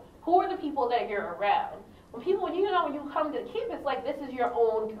know? Who are the people that you're around? When you come to the campus, like, this is your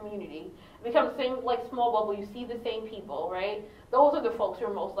own community. It becomes the same, like, small bubble. You see the same people, right? Those are the folks who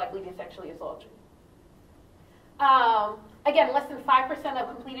are most likely to sexually assault you. Again, less than 5%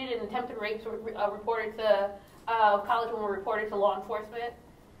 of completed and attempted rapes were reported to college women were reported to law enforcement.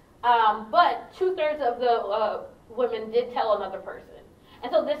 But 2/3 of the women did tell another person.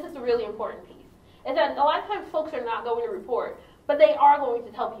 And so this is a really important piece. Is that a lot of times folks are not going to report, but they are going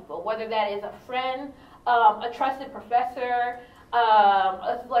to tell people, whether that is a friend, a trusted professor,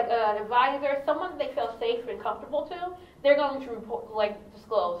 like an advisor, someone they feel safe and comfortable to, they're going to report, like,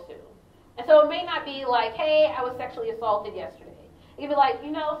 disclose to. And so it may not be like, hey, I was sexually assaulted yesterday. It could be like, you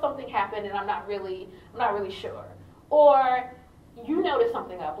know, something happened and I'm not really sure. Or you notice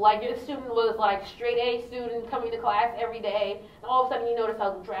something up, like your student was like straight A student coming to class every day, and all of a sudden you notice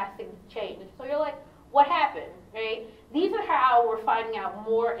how drastic change. So you're like, what happened, right? These are how we're finding out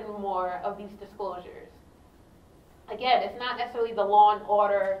more and more of these disclosures. Again, it's not necessarily the law and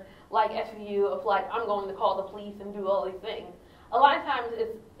order, like SVU of like, I'm going to call the police and do all these things. A lot of times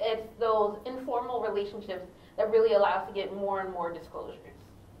it's those informal relationships that really allow us to get more and more disclosures.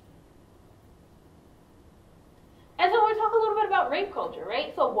 And so we're talking a little bit about rape culture,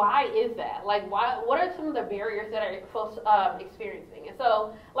 right? So why is that? Like, what are some of the barriers that are folks experiencing? And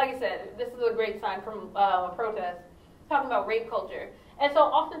so, like I said, this is a great sign from a protest talking about rape culture. And so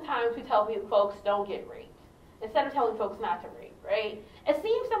oftentimes we tell folks don't get raped instead of telling folks not to rape, right? It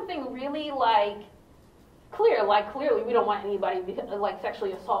seems something really like clear, like clearly we don't want anybody to like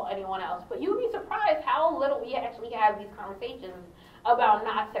sexually assault anyone else, but you'd be surprised how little we actually have these conversations about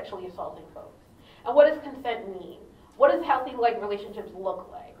not sexually assaulting folks. And what does consent mean? What does healthy like relationships look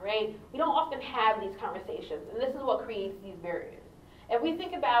like, right? We don't often have these conversations, and this is what creates these barriers. If we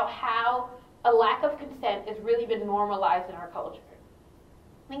think about how a lack of consent has really been normalized in our culture,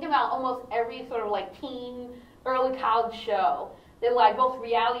 think about almost every sort of like teen, early college show. They're like both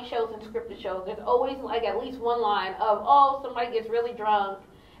reality shows and scripted shows. There's always like at least one line of, oh, somebody gets really drunk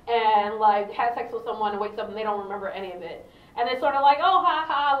and like has sex with someone and wakes up and they don't remember any of it. And it's sort of like, oh, ha,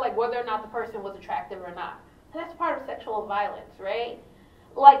 ha, like whether or not the person was attractive or not. That's part of sexual violence, right?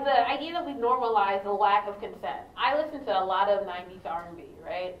 Like the idea that we've normalized the lack of consent. I listen to a lot of 90s R&B,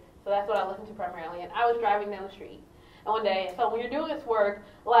 right? So that's what I listen to primarily. And I was driving down the street one day. So when you're doing this work,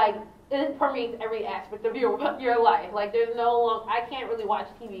 like it permeates every aspect of your life. Like there's I can't really watch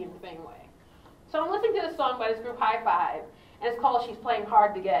TV in the same way. So I'm listening to this song by this group High Five, and it's called She's Playing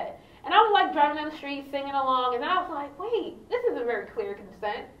Hard to Get. And I was like driving down the street singing along, and then I was like, wait, this isn't very clear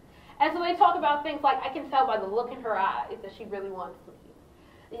consent. And so they talk about things like, I can tell by the look in her eyes that she really wants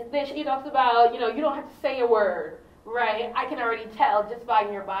me. Then she talks about, you know, you don't have to say a word, right? I can already tell just by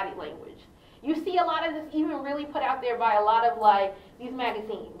your body language. You see a lot of this even really put out there by a lot of like these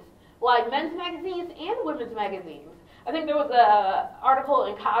magazines, like men's magazines and women's magazines. I think there was an article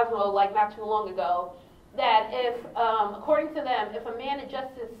in Cosmo like not too long ago that if, according to them, if a man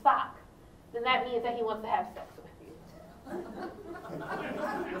adjusts his sock, then that means that he wants to have sex with you.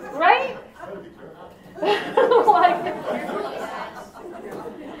 Right?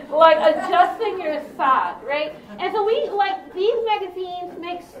 like adjusting your sock, right? And so we, like, these magazines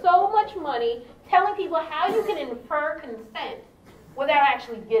make so much money telling people how you can infer consent without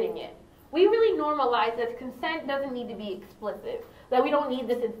actually getting it. We really normalize that consent doesn't need to be explicit, that we don't need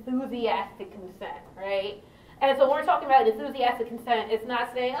this enthusiastic consent, right? And so when we're talking about enthusiastic consent, it's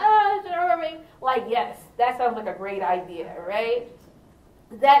not saying, oh, it's disturbing. Like, yes, that sounds like a great idea, right?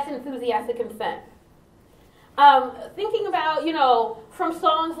 That's enthusiastic consent. Thinking about, you know, from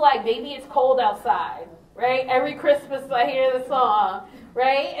songs like Baby It's Cold Outside, right? Every Christmas I hear the song,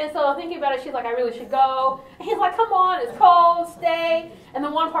 right? And so thinking about it, she's like, I really should go. And he's like, come on, it's cold, stay. And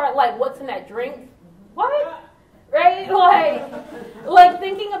then one part, like, what's in that drink? What? Right? Like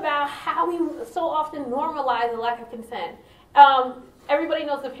thinking about how we so often normalize the lack of consent. Everybody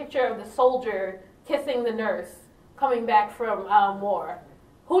knows the picture of the soldier kissing the nurse coming back from war.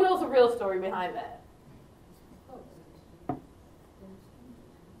 Who knows the real story behind that?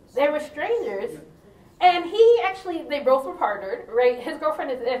 They were strangers. And he actually, they both were partnered, right? His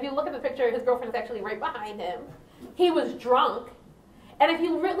girlfriend is, if you look at the picture, his girlfriend is actually right behind him. He was drunk. And if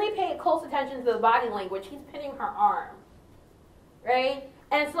you really pay close attention to the body language, he's pinning her arm, right?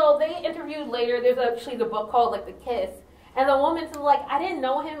 And so they interviewed later. There's actually the book called, like, The Kiss. And the woman's like, I didn't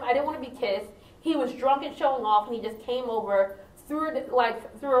know him. I didn't want to be kissed. He was drunk and showing off, and he just came over, threw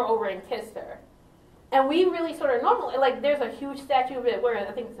her over and kissed her. And we really sort of normally, like, there's a huge statue of it where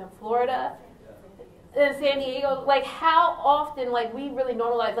I think it's in Florida, in San Diego. Like, how often, like, we really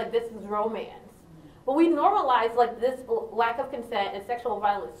normalize, like, this is romance. But we normalize, like, this lack of consent and sexual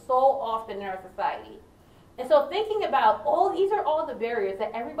violence so often in our society. And so thinking about these are all the barriers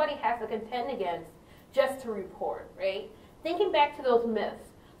that everybody has to contend against just to report, right? Thinking back to those myths.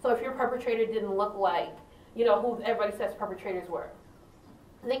 So if your perpetrator didn't look like, you know, who everybody says perpetrators were.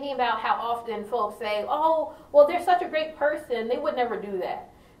 Thinking about how often folks say, oh, well, they're such a great person, they would never do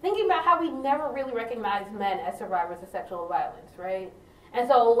that. Thinking about how we never really recognize men as survivors of sexual violence, right? And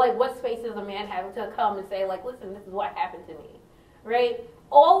so, like, what space is a man having to come and say, like, listen, this is what happened to me, right?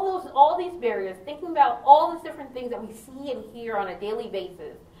 All these barriers, thinking about all these different things that we see and hear on a daily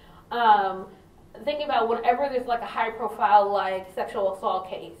basis. Thinking about whenever there's, like, a high-profile, like, sexual assault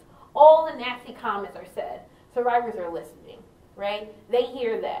case, all the nasty comments are said. Survivors are listening, right? They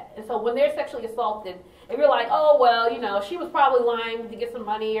hear that. And so when they're sexually assaulted, if you're like, oh, well, you know, she was probably lying to get some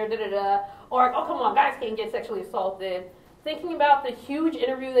money or da-da-da, or, oh, come on, guys can't get sexually assaulted. Thinking about the huge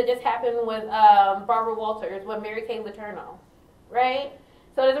interview that just happened with Barbara Walters with Mary Kay Letourneau, right?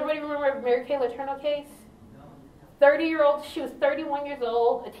 So does everybody remember Mary Kay Letourneau case? 30-year-old, she was 31 years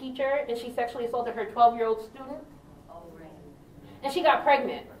old, a teacher, and she sexually assaulted her 12-year-old student. And she got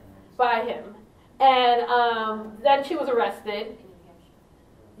pregnant by him. And then she was arrested.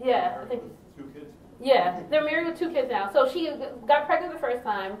 Yeah, I think. 2 kids. Yeah, they're married with 2 kids now. So she got pregnant the first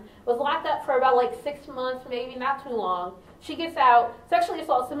time, was locked up for about like 6 months, maybe, not too long. She gets out, sexually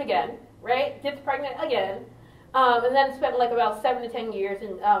assaults him again, right? Gets pregnant again, and then spent like about 7 to 10 years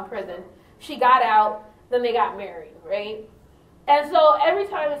in prison. She got out, then they got married, right? And so every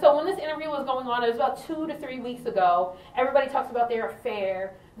time, so when this interview was going on, it was about 2 to 3 weeks ago, everybody talks about their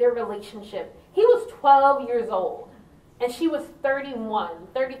affair, their relationship. He was 12 years old, and she was 31,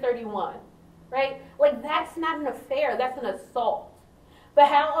 right? Like, that's not an affair, that's an assault. But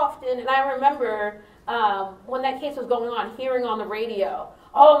how often, and I remember when that case was going on, hearing on the radio,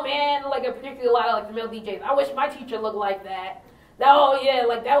 oh man, like particularly a lot of like the male DJs, I wish my teacher looked like that. Oh yeah,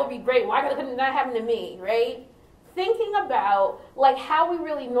 like that would be great. Why couldn't that happen to me, right? Thinking about like how we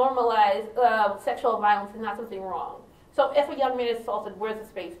really normalize sexual violence is not something wrong. So if a young man is assaulted, where's the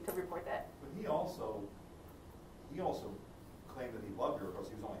space to report that? But he also claimed that he loved her because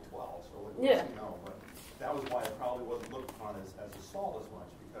he was only 12. So like, yeah. You know, but that was why it probably wasn't looked upon as assault as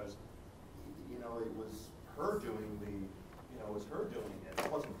much, because you know it was her doing it was her doing it.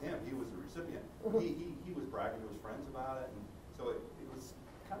 It wasn't him. He was the recipient. Mm-hmm. He was bragging to his friends about it, and so it was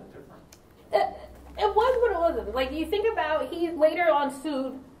kind of different. It was, but it wasn't. Like you think about, he later on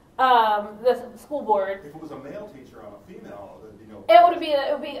sued the school board. If it was a male teacher on a female, then, you know. It would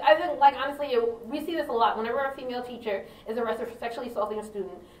be. I think, like honestly, we see this a lot. Whenever a female teacher is arrested for sexually assaulting a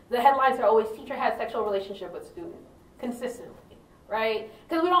student, the headlines are always "teacher has sexual relationship with student," consistently, right?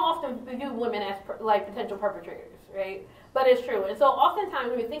 Because we don't often view women as like potential perpetrators, right? But it's true. And so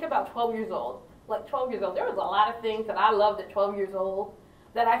oftentimes when we think about 12 years old, like 12 years old, there was a lot of things that I loved at 12 years old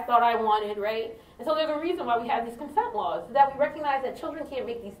that I thought I wanted, right? And so there's a reason why we have these consent laws, that we recognize that children can't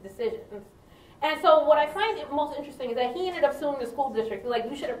make these decisions. And so what I find most interesting is that he ended up suing the school district. Like,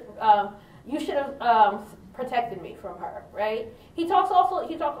 you should have protected me from her, right? He talked also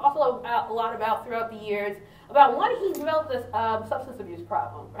about, a lot about throughout the years about when he developed this substance abuse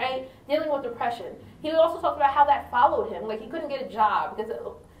problem, right? Dealing with depression. He also talked about how that followed him. Like, he couldn't get a job because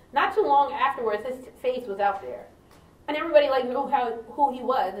not too long afterwards, his face was out there. And everybody like knew who he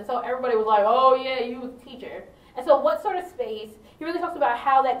was, and so everybody was like, "Oh yeah, you was a teacher." And so, what sort of space? He really talks about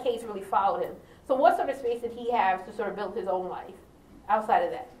how that case really followed him. So what sort of space did he have to sort of build his own life outside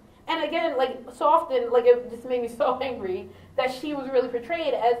of that? And again, like, so often, like, it just made me so angry that she was really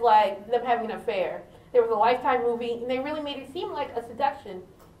portrayed as, like, them having an affair. There was a Lifetime movie, and they really made it seem like a seduction.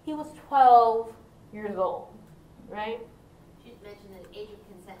 He was 12 years old, right? You should mention that age of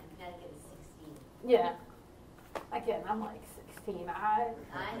consent in Connecticut is 16. Yeah. Again, I'm like 16. I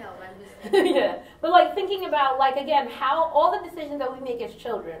know, but I'm just saying. Yeah. But, like, thinking about, like, again, how all the decisions that we make as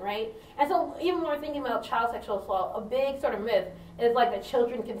children, right? And so even when we're thinking about child sexual assault, a big sort of myth is, like, that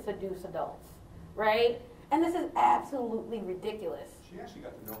children can seduce adults, right? And this is absolutely ridiculous. She actually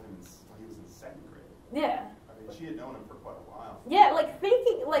got to know him when he was in second grade. Yeah. I mean, she had known him for quite a while. Yeah, like,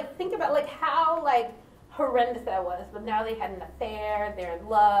 think about, like, how, like, horrendous that was. But now they had an affair, they're in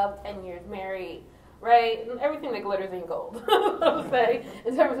love, 10 years married, right? And everything that glitters ain't gold, I would say.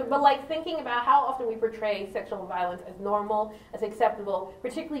 In terms of, but, like, thinking about how often we portray sexual violence as normal, as acceptable,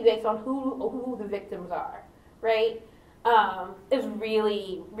 particularly based on who the victims are, right? Is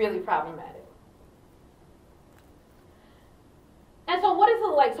really, really problematic. And so what is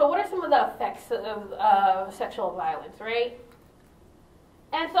it like? So what are some of the effects of sexual violence, right?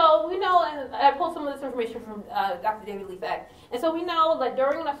 And so we know, and I pulled some of this information from Dr. David Leathak, and so we know that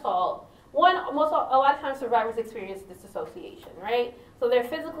during an assault, a lot of times survivors experience disassociation, right? So they're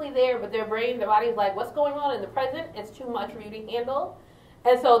physically there, but their brain, their body's like, what's going on in the present? It's too much for you to handle.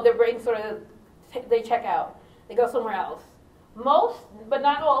 And so their brain sort of, they check out. They go somewhere else. Most, but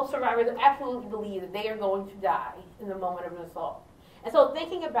not all survivors absolutely believe that they are going to die in the moment of an assault. And so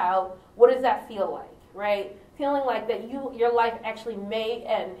thinking about what does that feel like, right? Feeling like that your life actually may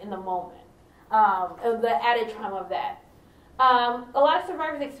end in the moment, and the added trauma of that. A lot of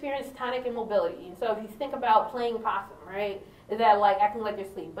survivors experience tonic immobility. And so if you think about playing possum, right, is that like acting like you're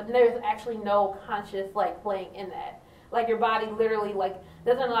asleep? But there's actually no conscious like playing in that. Like your body literally like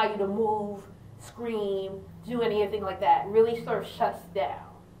doesn't allow you to move, scream, do anything like that. It really sort of shuts down.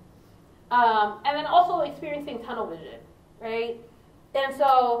 And then also experiencing tunnel vision, right? And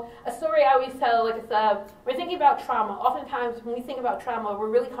so a story I always tell, like we're thinking about trauma. Oftentimes when we think about trauma, we're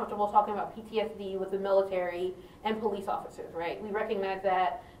really comfortable talking about PTSD with the military and police officers, right? We recognize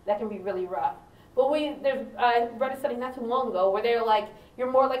that can be really rough. But I read a study not too long ago where they're like, you're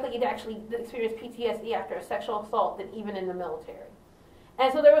more likely to actually experience PTSD after a sexual assault than even in the military.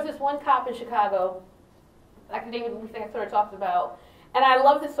 And so there was this one cop in Chicago, Dr. David Leathak sort of talks about, and I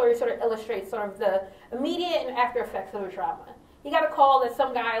love this story, sort of illustrates sort of the immediate and after effects of a trauma. He got a call that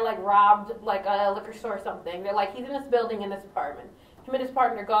some guy like robbed like a liquor store or something. They're like, he's in this building in this apartment. Him and his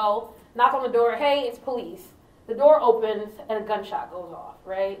partner go, knock on the door, hey, it's police. The door opens and a gunshot goes off,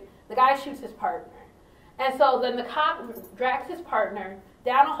 right? The guy shoots his partner. And so then the cop drags his partner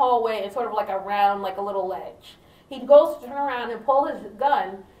down a hallway and sort of like around like a little ledge. He goes to turn around and pull his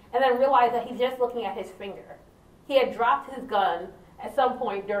gun and then realize that he's just looking at his finger. He had dropped his gun at some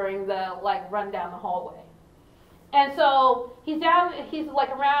point during the like run down the hallway. And so he's like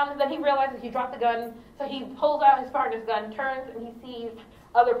around, and then he realizes he dropped the gun, so he pulls out his partner's gun, turns, and he sees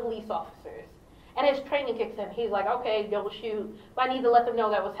other police officers. And his training kicks in. He's like, okay, don't shoot, but I need to let them know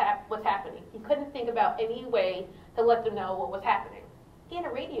that what's happening. He couldn't think about any way to let them know what was happening. He had a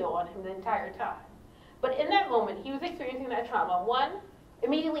radio on him the entire time. But in that moment, he was experiencing that trauma. One,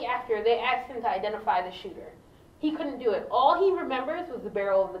 immediately after, they asked him to identify the shooter. He couldn't do it. All he remembers was the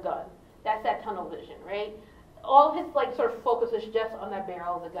barrel of the gun. That's that tunnel vision, right? All his like sort of focus was just on that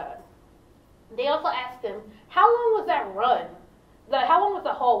barrel of the gun. They also asked him, how long was that run? How long was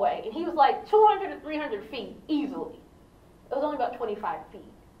the hallway? And he was like 200 to 300 feet, easily. It was only about 25 feet,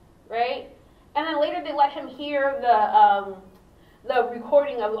 right? And then later they let him hear the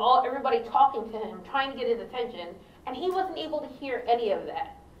recording of everybody talking to him, trying to get his attention, and he wasn't able to hear any of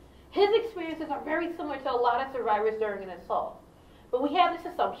that. His experiences are very similar to a lot of survivors during an assault. But we have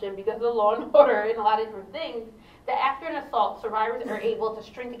this assumption, because of the law and order and a lot of different things, that after an assault, survivors are able to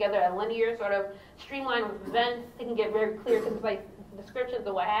string together a linear sort of streamline of events. They can get very clear, concise descriptions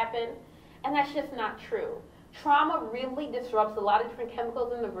of what happened. And that's just not true. Trauma really disrupts a lot of different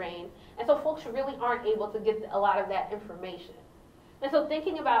chemicals in the brain, and so folks really aren't able to get a lot of that information. And so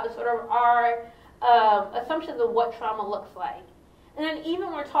thinking about sort of our assumptions of what trauma looks like. And then even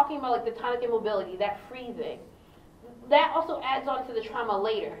when we're talking about like the tonic immobility, that freezing, that also adds on to the trauma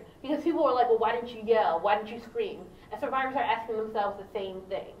later, because people are like, well, why didn't you yell? Why didn't you scream? And survivors are asking themselves the same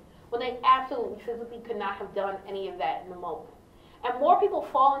thing, when they absolutely physically could not have done any of that in the moment. And more people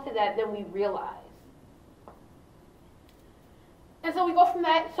fall into that than we realize. And so we go from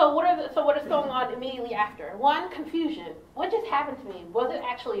that. So what is going on immediately after? One, confusion. What just happened to me? Was it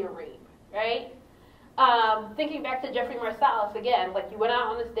actually a rape? Right? Thinking back to Jeffrey Marsalis again, like you went out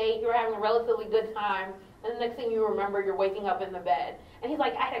on this date, you were having a relatively good time, and the next thing you remember, you're waking up in the bed. And he's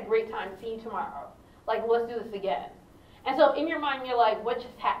like, I had a great time, see you tomorrow. Like, let's do this again. And so in your mind, you're like, what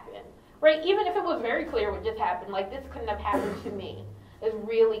just happened? Right? Even if it was very clear what just happened, like this couldn't have happened to me, is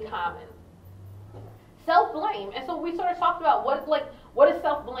really common. Self-blame. And so we sort of talked about what does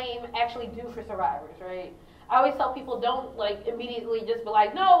self-blame actually do for survivors, right? I always tell people don't like immediately just be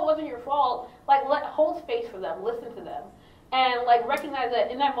like, no, it wasn't your fault. Like hold space for them, listen to them. And like recognize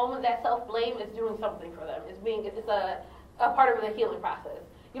that in that moment that self-blame is doing something for them. It's a part of the healing process.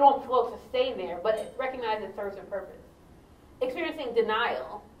 You don't want folks to stay there, but recognize it serves a purpose. Experiencing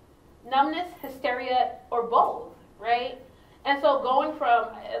denial, numbness, hysteria, or both, right? And so going from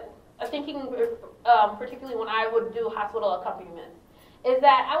thinking, particularly when I would do hospital accompaniment, is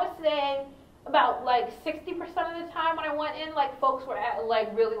that I would say about like 60% of the time when I went in, like folks were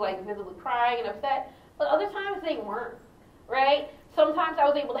really visibly crying and upset, but other times they weren't, right? Sometimes I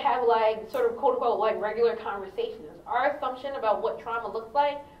was able to have like sort of quote unquote like regular conversations. Our assumption about what trauma looks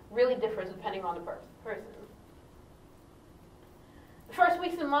like really differs depending on the person. The first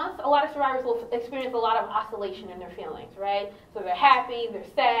weeks and months, a lot of survivors will experience a lot of oscillation in their feelings, right? So they're happy, they're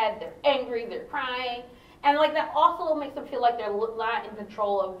sad, they're angry, they're crying. And like that also makes them feel like they're not in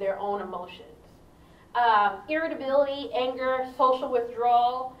control of their own emotions. Irritability, anger, social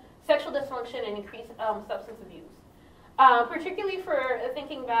withdrawal, sexual dysfunction, and increased substance abuse. Particularly for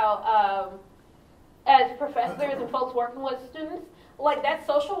thinking about as professors and folks working with students, like that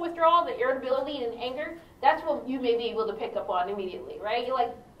social withdrawal, the irritability and anger, that's what you may be able to pick up on immediately, right? You're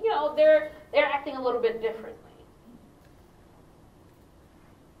like, they're acting a little bit differently.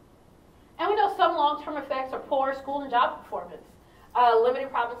 And we know some long-term effects are poor school and job performance,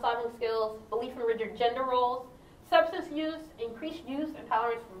 limited problem-solving skills, belief in rigid gender roles, substance use, increased use and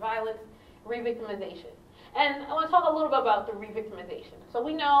tolerance for violence, re-victimization. And I want to talk a little bit about the re-victimization. So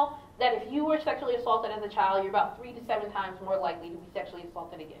we know that if you were sexually assaulted as a child, you're about 3 to 7 times more likely to be sexually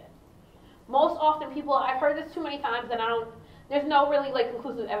assaulted again. Most often people, I've heard this too many times, and there's no really like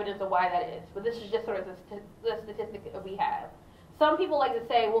conclusive evidence of why that is, but this is just sort of the statistic that we have. Some people like to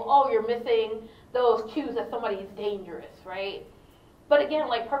say, well, oh, you're missing those cues that somebody is dangerous, right? But again,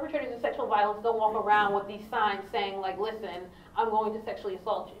 like perpetrators of sexual violence don't walk around with these signs saying like, listen, I'm going to sexually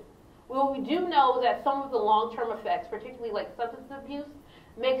assault you. Well, we do know that some of the long-term effects, particularly like substance abuse,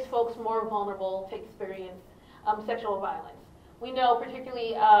 makes folks more vulnerable to experience sexual violence. We know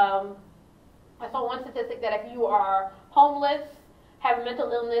particularly, I saw one statistic that if you are homeless, have a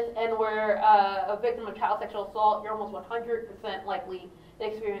mental illness, and were a victim of child sexual assault, you're almost 100% likely to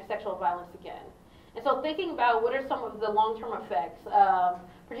experience sexual violence again. And so thinking about what are some of the long-term effects,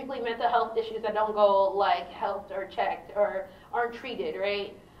 particularly mental health issues that don't go like helped or checked or aren't treated,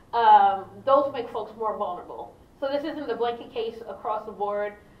 right? Those make folks more vulnerable. So this isn't the blanket case across the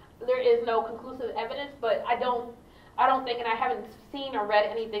board. There is no conclusive evidence, but I don't think, and I haven't seen or read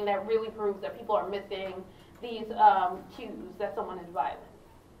anything that really proves that people are missing these cues that someone is violent.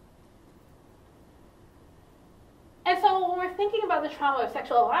 And so when we're thinking about the trauma of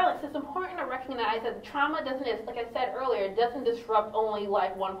sexual violence, it's important to recognize that the trauma doesn't, like I said earlier, it doesn't disrupt only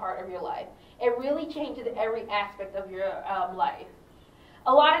like one part of your life. It really changes every aspect of your life.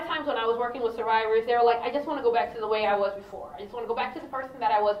 A lot of times when I was working with survivors, they were like, I just want to go back to the way I was before. I just want to go back to the person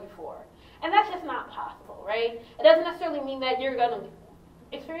that I was before. And that's just not possible, right? It doesn't necessarily mean that you're going to,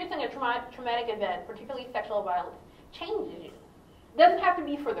 experiencing a traumatic event, particularly sexual violence, changes you. It doesn't have to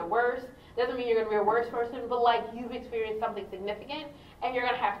be for the worse. Doesn't mean you're going to be a worse person, but like you've experienced something significant and you're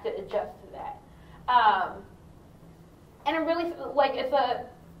going to have to adjust to that. And it really, like, it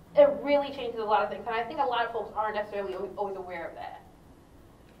really changes a lot of things. And I think a lot of folks aren't necessarily always aware of that.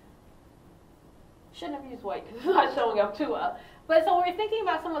 Shouldn't have used white because it's not showing up too well. But so we're thinking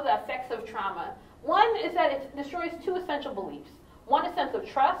about some of the effects of trauma. One is that it destroys 2 essential beliefs. One, a sense of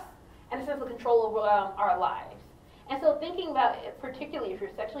trust, and a sense of control over our lives. And so thinking about it, particularly if you're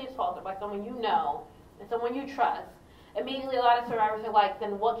sexually assaulted by someone you know and someone you trust, immediately a lot of survivors are like,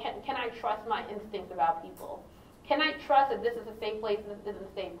 then what can I trust my instincts about people? Can I trust that this is a safe place and this isn't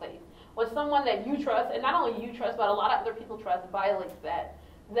a safe place? When someone that you trust, and not only you trust, but a lot of other people trust, violates that,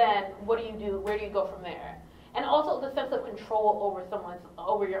 then what do you do? Where do you go from there? And also the sense of control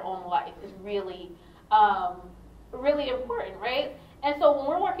over your own life is really, really important, right? And so when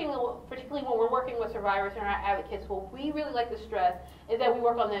we're working, particularly when we're working with survivors and our advocates, what we really like to stress is that we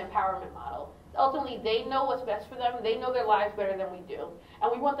work on the empowerment model. Ultimately, they know what's best for them. They know their lives better than we do.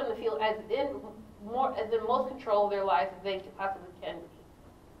 And we want them to feel as in most control of their lives as they possibly can be.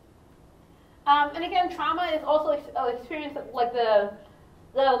 And again, trauma is also experience like the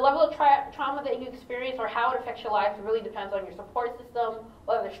The level of trauma that you experience or how it affects your life really depends on your support system,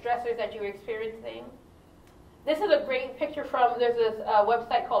 what are the stressors that you're experiencing. This is a great picture from, there's this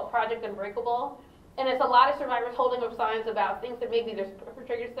website called Project Unbreakable, and it's a lot of survivors holding up signs about things that maybe their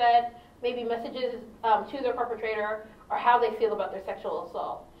perpetrator said, maybe messages to their perpetrator, or how they feel about their sexual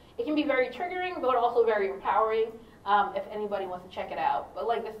assault. It can be very triggering, but also very empowering if anybody wants to check it out. But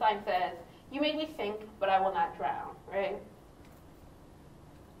like this sign says, "You made me sink, but I will not drown," right?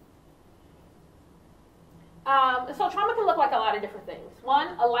 So trauma can look like a lot of different things.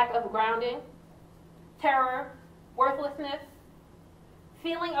 One, a lack of grounding, terror, worthlessness,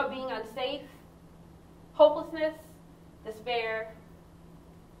 feeling of being unsafe, hopelessness, despair,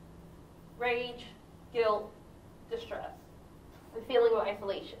 rage, guilt, distress, and feeling of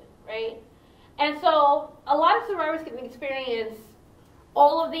isolation, right? And so a lot of survivors can experience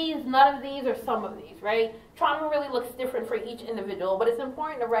all of these, none of these, or some of these, right? Trauma really looks different for each individual, but it's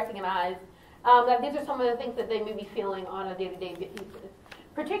important to recognize that these are some of the things that they may be feeling on a day-to-day basis.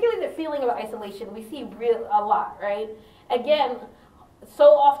 Particularly the feeling of isolation, we see a lot, right? Again,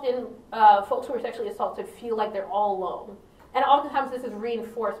 so often folks who are sexually assaulted feel like they're all alone. And oftentimes this is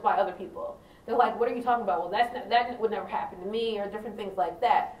reinforced by other people. They're like, what are you talking about? Well, that would never happen to me, or different things like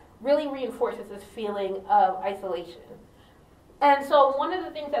that. Really reinforces this feeling of isolation. And so one of the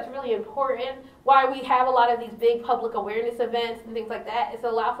things that's really important, why we have a lot of these big public awareness events and things like that, is to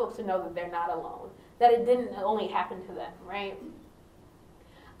allow folks to know that they're not alone, that it didn't only happen to them, right?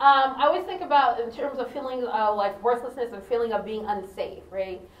 I always think about, in terms of feeling of like worthlessness and feeling of being unsafe,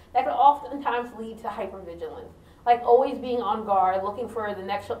 right? That can oftentimes lead to hypervigilance, like always being on guard, looking for the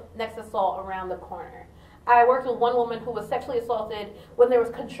next assault around the corner. I worked with one woman who was sexually assaulted when there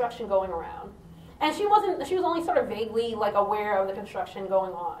was construction going around. And she was only sort of vaguely like aware of the construction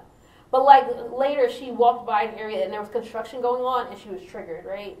going on. But like later she walked by an area and there was construction going on and she was triggered,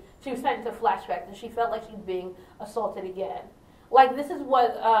 right? She was sent into flashbacks and she felt like she was being assaulted again. Like this is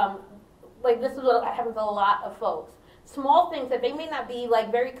what happens to a lot of folks. Small things that they may not be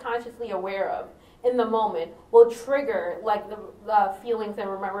like very consciously aware of in the moment will trigger like the feelings and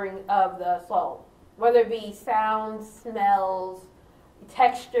remembering of the assault. Whether it be sounds, smells,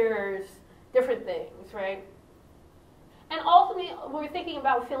 textures, different things, right? And ultimately, when we're thinking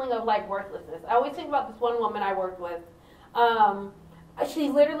about feeling of like worthlessness, I always think about this one woman I worked with. She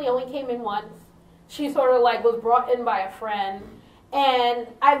literally only came in once. She sort of like was brought in by a friend. And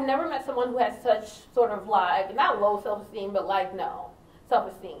I've never met someone who has such sort of like, not low self-esteem, but like no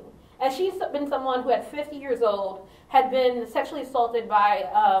self-esteem. And she's been someone who at 50 years old had been sexually assaulted by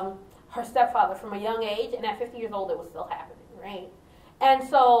her stepfather from a young age, and at 50 years old it was still happening, right? And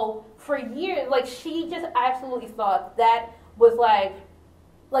so for years, like she just absolutely thought that was like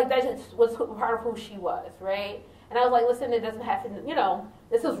that just was part of who she was, right? And I was like, listen, it doesn't happen,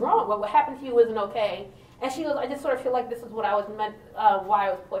 this is wrong. What happened to you isn't okay. And she goes, I just sort of feel like this is what I was meant, why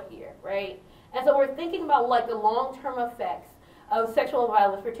I was put here, right? And so we're thinking about like the long-term effects of sexual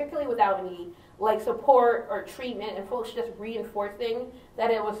violence, particularly without any like support or treatment, and folks just reinforcing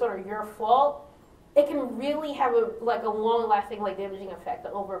that it was sort of your fault. It can really have a long-lasting, like damaging effect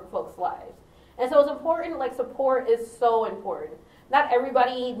over folks' lives. And so it's important, like support is so important. Not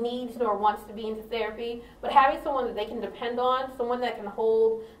everybody needs or wants to be into therapy, but having someone that they can depend on, someone that can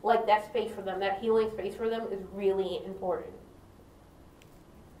hold like that space for them, that healing space for them, is really important.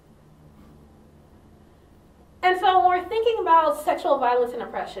 And so when we're thinking about sexual violence and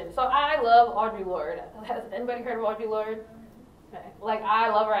oppression, so I love Audre Lorde. Has anybody heard of Audre Lorde? Okay. Like, I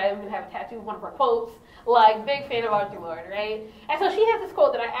love her. I even have a tattoo of one of her quotes. Like, big fan of Audre Lorde, right? And so she has this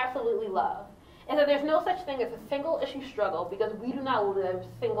quote that I absolutely love. And that there's no such thing as a single issue struggle because we do not live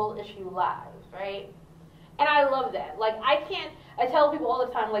single issue lives, right? And I love that. Like, I tell people all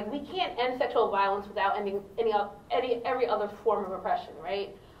the time, like, we can't end sexual violence without ending every other form of oppression,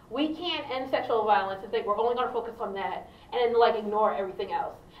 right? We can't end sexual violence and think we're only going to focus on that and like ignore everything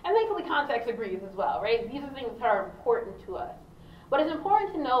else. And thankfully context agrees as well, right? These are things that are important to us. But it's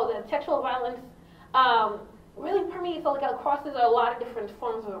important to know that sexual violence really permeates, like, crosses a lot of different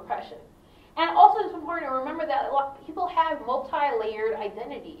forms of oppression. And also it's important to remember that a lot of people have multi-layered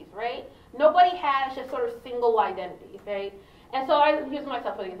identities, right? Nobody has just sort of single identities, right? And so I use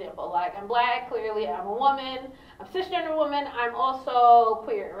myself as an example. Like, I'm black, clearly, I'm a woman, I'm a cisgender woman, I'm also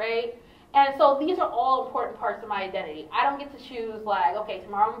queer, right? And so these are all important parts of my identity. I don't get to choose, like, okay,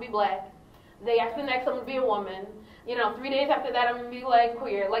 tomorrow I'm going to be black, the day after the next I'm going to be a woman, 3 days after that I'm going to be, like,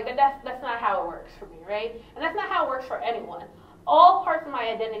 queer. Like, that's not how it works for me, right? And that's not how it works for anyone. All parts of my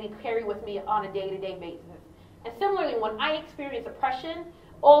identity carry with me on a day-to-day basis. And similarly, when I experience oppression,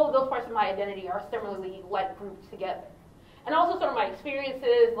 all of those parts of my identity are similarly, like, grouped together. and also sort of my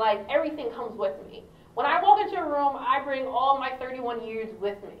experiences, like everything comes with me. When I walk into a room, I bring all my 31 years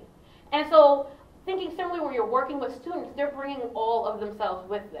with me. And so thinking similarly when you're working with students, they're bringing all of themselves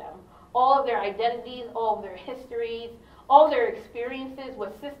with them. All of their identities, all of their histories, all their experiences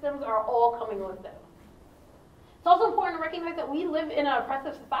with systems are all coming with them. It's also important to recognize that we live in an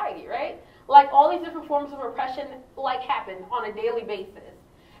oppressive society, right? Like all these different forms of oppression like happen on a daily basis.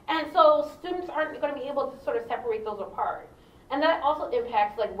 And so students aren't going to be able to sort of separate those apart. And that also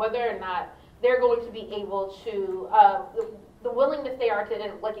impacts like whether or not they're going to be able to, the willingness they are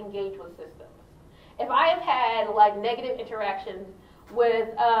to like engage with systems. If I have had like negative interactions with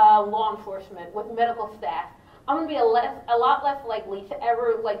law enforcement, with medical staff, I'm going to be a lot less likely to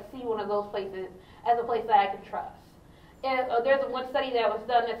ever like see one of those places as a place that I can trust. And, there's one study that was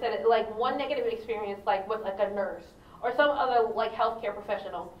done that said like one negative experience like with like a nurse or some other like healthcare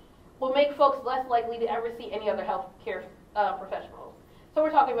professional will make folks less likely to ever see any other healthcare professionals. So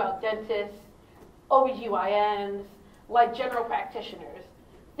we're talking about dentists, OBGYNs, like general practitioners.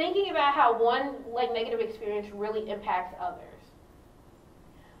 Thinking about how one like negative experience really impacts others.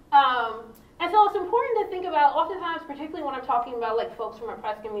 And so it's important to think about, oftentimes, particularly when I'm talking about like folks from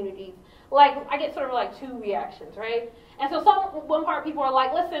oppressed communities, like I get sort of like two reactions, right? And so one part of people are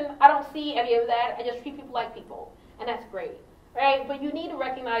like, listen, I don't see any of that. I just treat people like people, and that's great, right? But you need to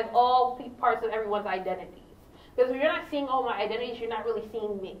recognize all parts of everyone's identities. Because if you're not seeing all my identities, you're not really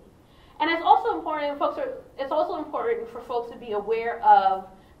seeing me. And it's also important, it's also important for folks to be aware of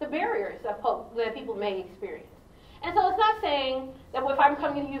the barriers that people may experience. And so it's not saying that if I'm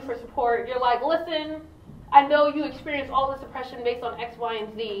coming to you for support, you're like, listen, I know you experience all this oppression based on X, Y,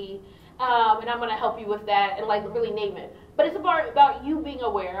 and Z, and I'm going to help you with that and like really name it. But it's about you being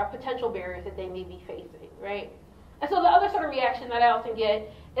aware of potential barriers that they may be facing, right? And so the other sort of reaction that I often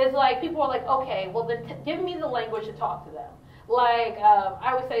get is like people are like, okay, well then give me the language to talk to them. Like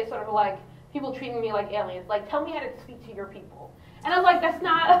I would say sort of like people treating me like aliens. Like tell me how to speak to your people. And I'm like, that's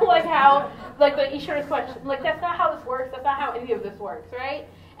not like how, like the insurance question, like that's not how this works, that's not how any of this works, right?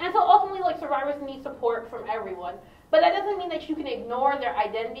 And so ultimately, like survivors need support from everyone. But that doesn't mean that you can ignore their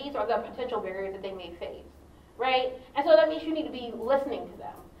identities or the potential barriers that they may face, right? And so that means you need to be listening to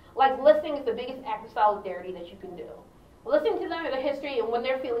them. Like listening is the biggest act of solidarity that you can do. Listening to them and their history and when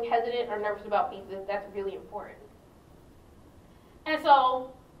they're feeling hesitant or nervous about pieces, that's really important. And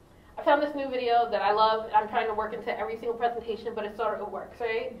so I found this new video that I love. I'm trying to work into every single presentation, but it sort of works,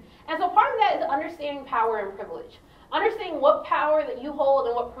 right? And so part of that is understanding power and privilege. Understanding what power that you hold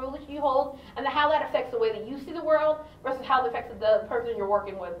and what privilege you hold, and how that affects the way that you see the world versus how it affects the person you're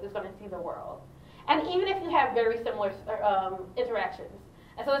working with is going to see the world. And even if you have very similar interactions.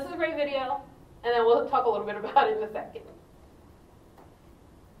 And so this is a great video, and then we'll talk a little bit about it in a second.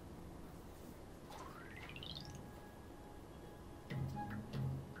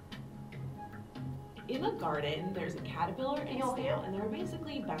 In a garden, there's a caterpillar and a snail, and they're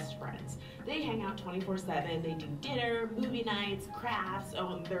basically best friends. They hang out 24/7, they do dinner, movie nights, crafts,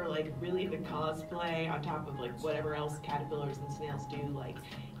 and they're like really into cosplay on top of like whatever else caterpillars and snails do, like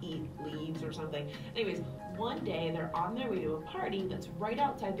eat leaves or something. Anyways, one day they're on their way to a party that's right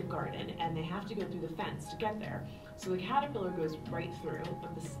outside the garden, and they have to go through the fence to get there. So the caterpillar goes right through,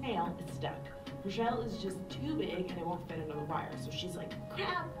 but the snail is stuck. Her shell is just too big and it won't fit under the wire. So she's like,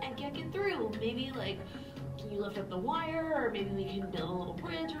 crap, I can't get through. Maybe like, can you lift up the wire, or maybe we can build a little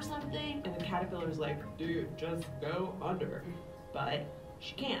bridge or something? And the caterpillar's like, dude, just go under. But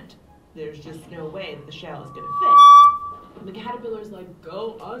she can't. There's just no way that the shell is gonna fit. And the caterpillar's like,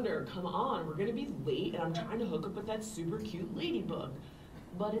 go under, come on, we're gonna be late and I'm trying to hook up with that super cute ladybug.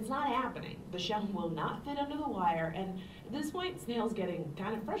 But it's not happening. The shell will not fit under the wire, and at this point, Snail's getting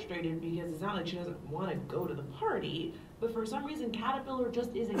kind of frustrated because it's not like she doesn't want to go to the party, but for some reason, Caterpillar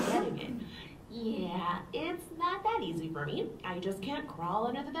just isn't getting it. Yeah, it's not that easy for me. I just can't crawl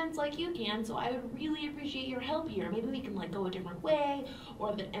under the fence like you can, so I would really appreciate your help here. Maybe we can like go a different way,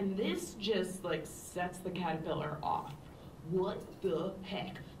 and this just like sets the Caterpillar off. What the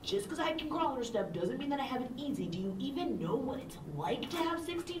heck? Just because I can crawl under stuff doesn't mean that I have it easy. Do you even know what it's like to have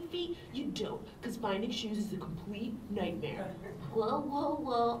 16 feet? You don't, because finding shoes is a complete nightmare. Whoa, whoa,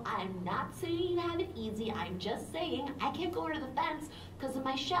 whoa. I'm not saying you have it easy. I'm just saying I can't go under the fence because of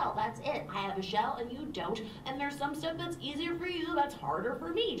my shell. That's it. I have a shell and you don't. And there's some stuff that's easier for you that's harder for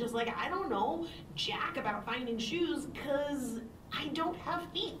me. Just like, I don't know, jack about finding shoes because I don't have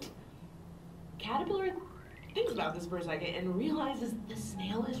feet. Caterpillar thinks about this for a second and realizes the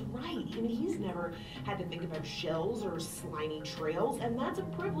snail is right. I mean, he's never had to think about shells or slimy trails, and that's a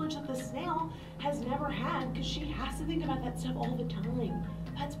privilege that the snail has never had because she has to think about that stuff all the time.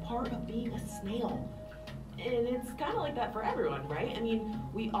 That's part of being a snail. And it's kind of like that for everyone, right? I mean,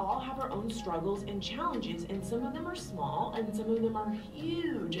 we all have our own struggles and challenges, and some of them are small, and some of them are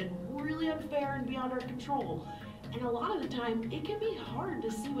huge and really unfair and beyond our control. And a lot of the time, it can be hard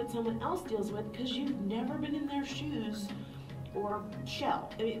to see what someone else deals with because you've never been in their shoes or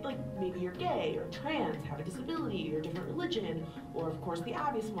shell. I mean, like maybe you're gay or trans, have a disability or different religion, or of course the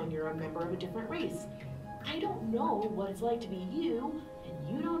obvious one, you're a member of a different race. I don't know what it's like to be you,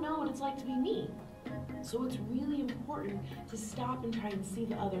 and you don't know what it's like to be me. So it's really important to stop and try and see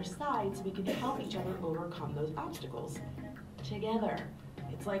the other side so we can help each other overcome those obstacles together.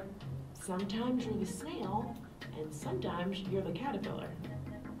 It's like sometimes you're the snail and sometimes you're the caterpillar.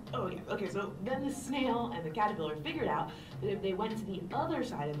 Oh yeah, okay, so then the snail and the caterpillar figured out that if they went to the other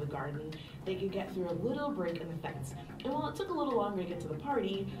side of the garden, they could get through a little break in the fence. And while it took a little longer to get to the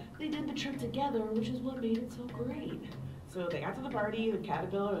party, they did the trip together, which is what made it so great. So they got to the party, the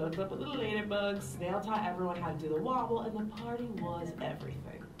caterpillar hooked up with the ladybug, snail taught everyone how to do the wobble, and the party was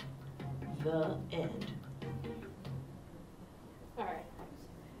everything. The end. Alright.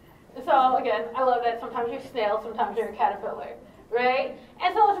 So again, I love that sometimes you're a snail, sometimes you're a caterpillar, right?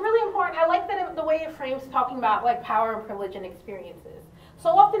 And so it's really important. I like that the way it frames talking about like power and privilege and experiences. So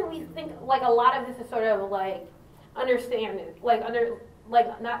often we think like a lot of this is sort of like understanded, like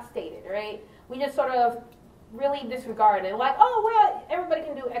not stated, right? We just sort of really disregard it, like, oh well, everybody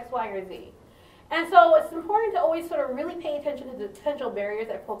can do X, Y, or Z. And so it's important to always sort of really pay attention to the potential barriers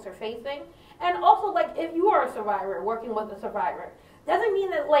that folks are facing. And also, like, if you are a survivor, working with a survivor, doesn't mean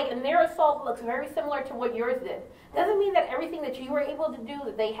that, like, and their assault looks very similar to what yours did. Doesn't mean that everything that you were able to do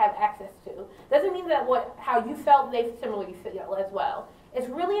that they have access to. Doesn't mean that how you felt they similarly feel as well. It's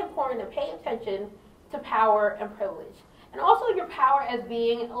really important to pay attention to power and privilege. And also your power as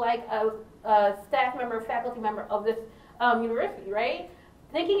being, like, a staff member, faculty member of this university, right?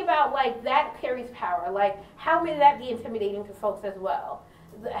 Thinking about, like, that carries power. Like, how may that be intimidating to folks as well?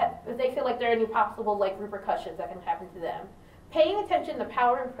 If they feel like there are any possible, like, repercussions that can happen to them. Paying attention to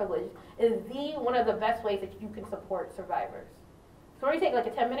power and privilege is one of the best ways that you can support survivors. So we're going to take, like,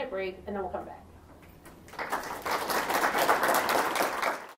 a 10-minute break, and then we'll come back.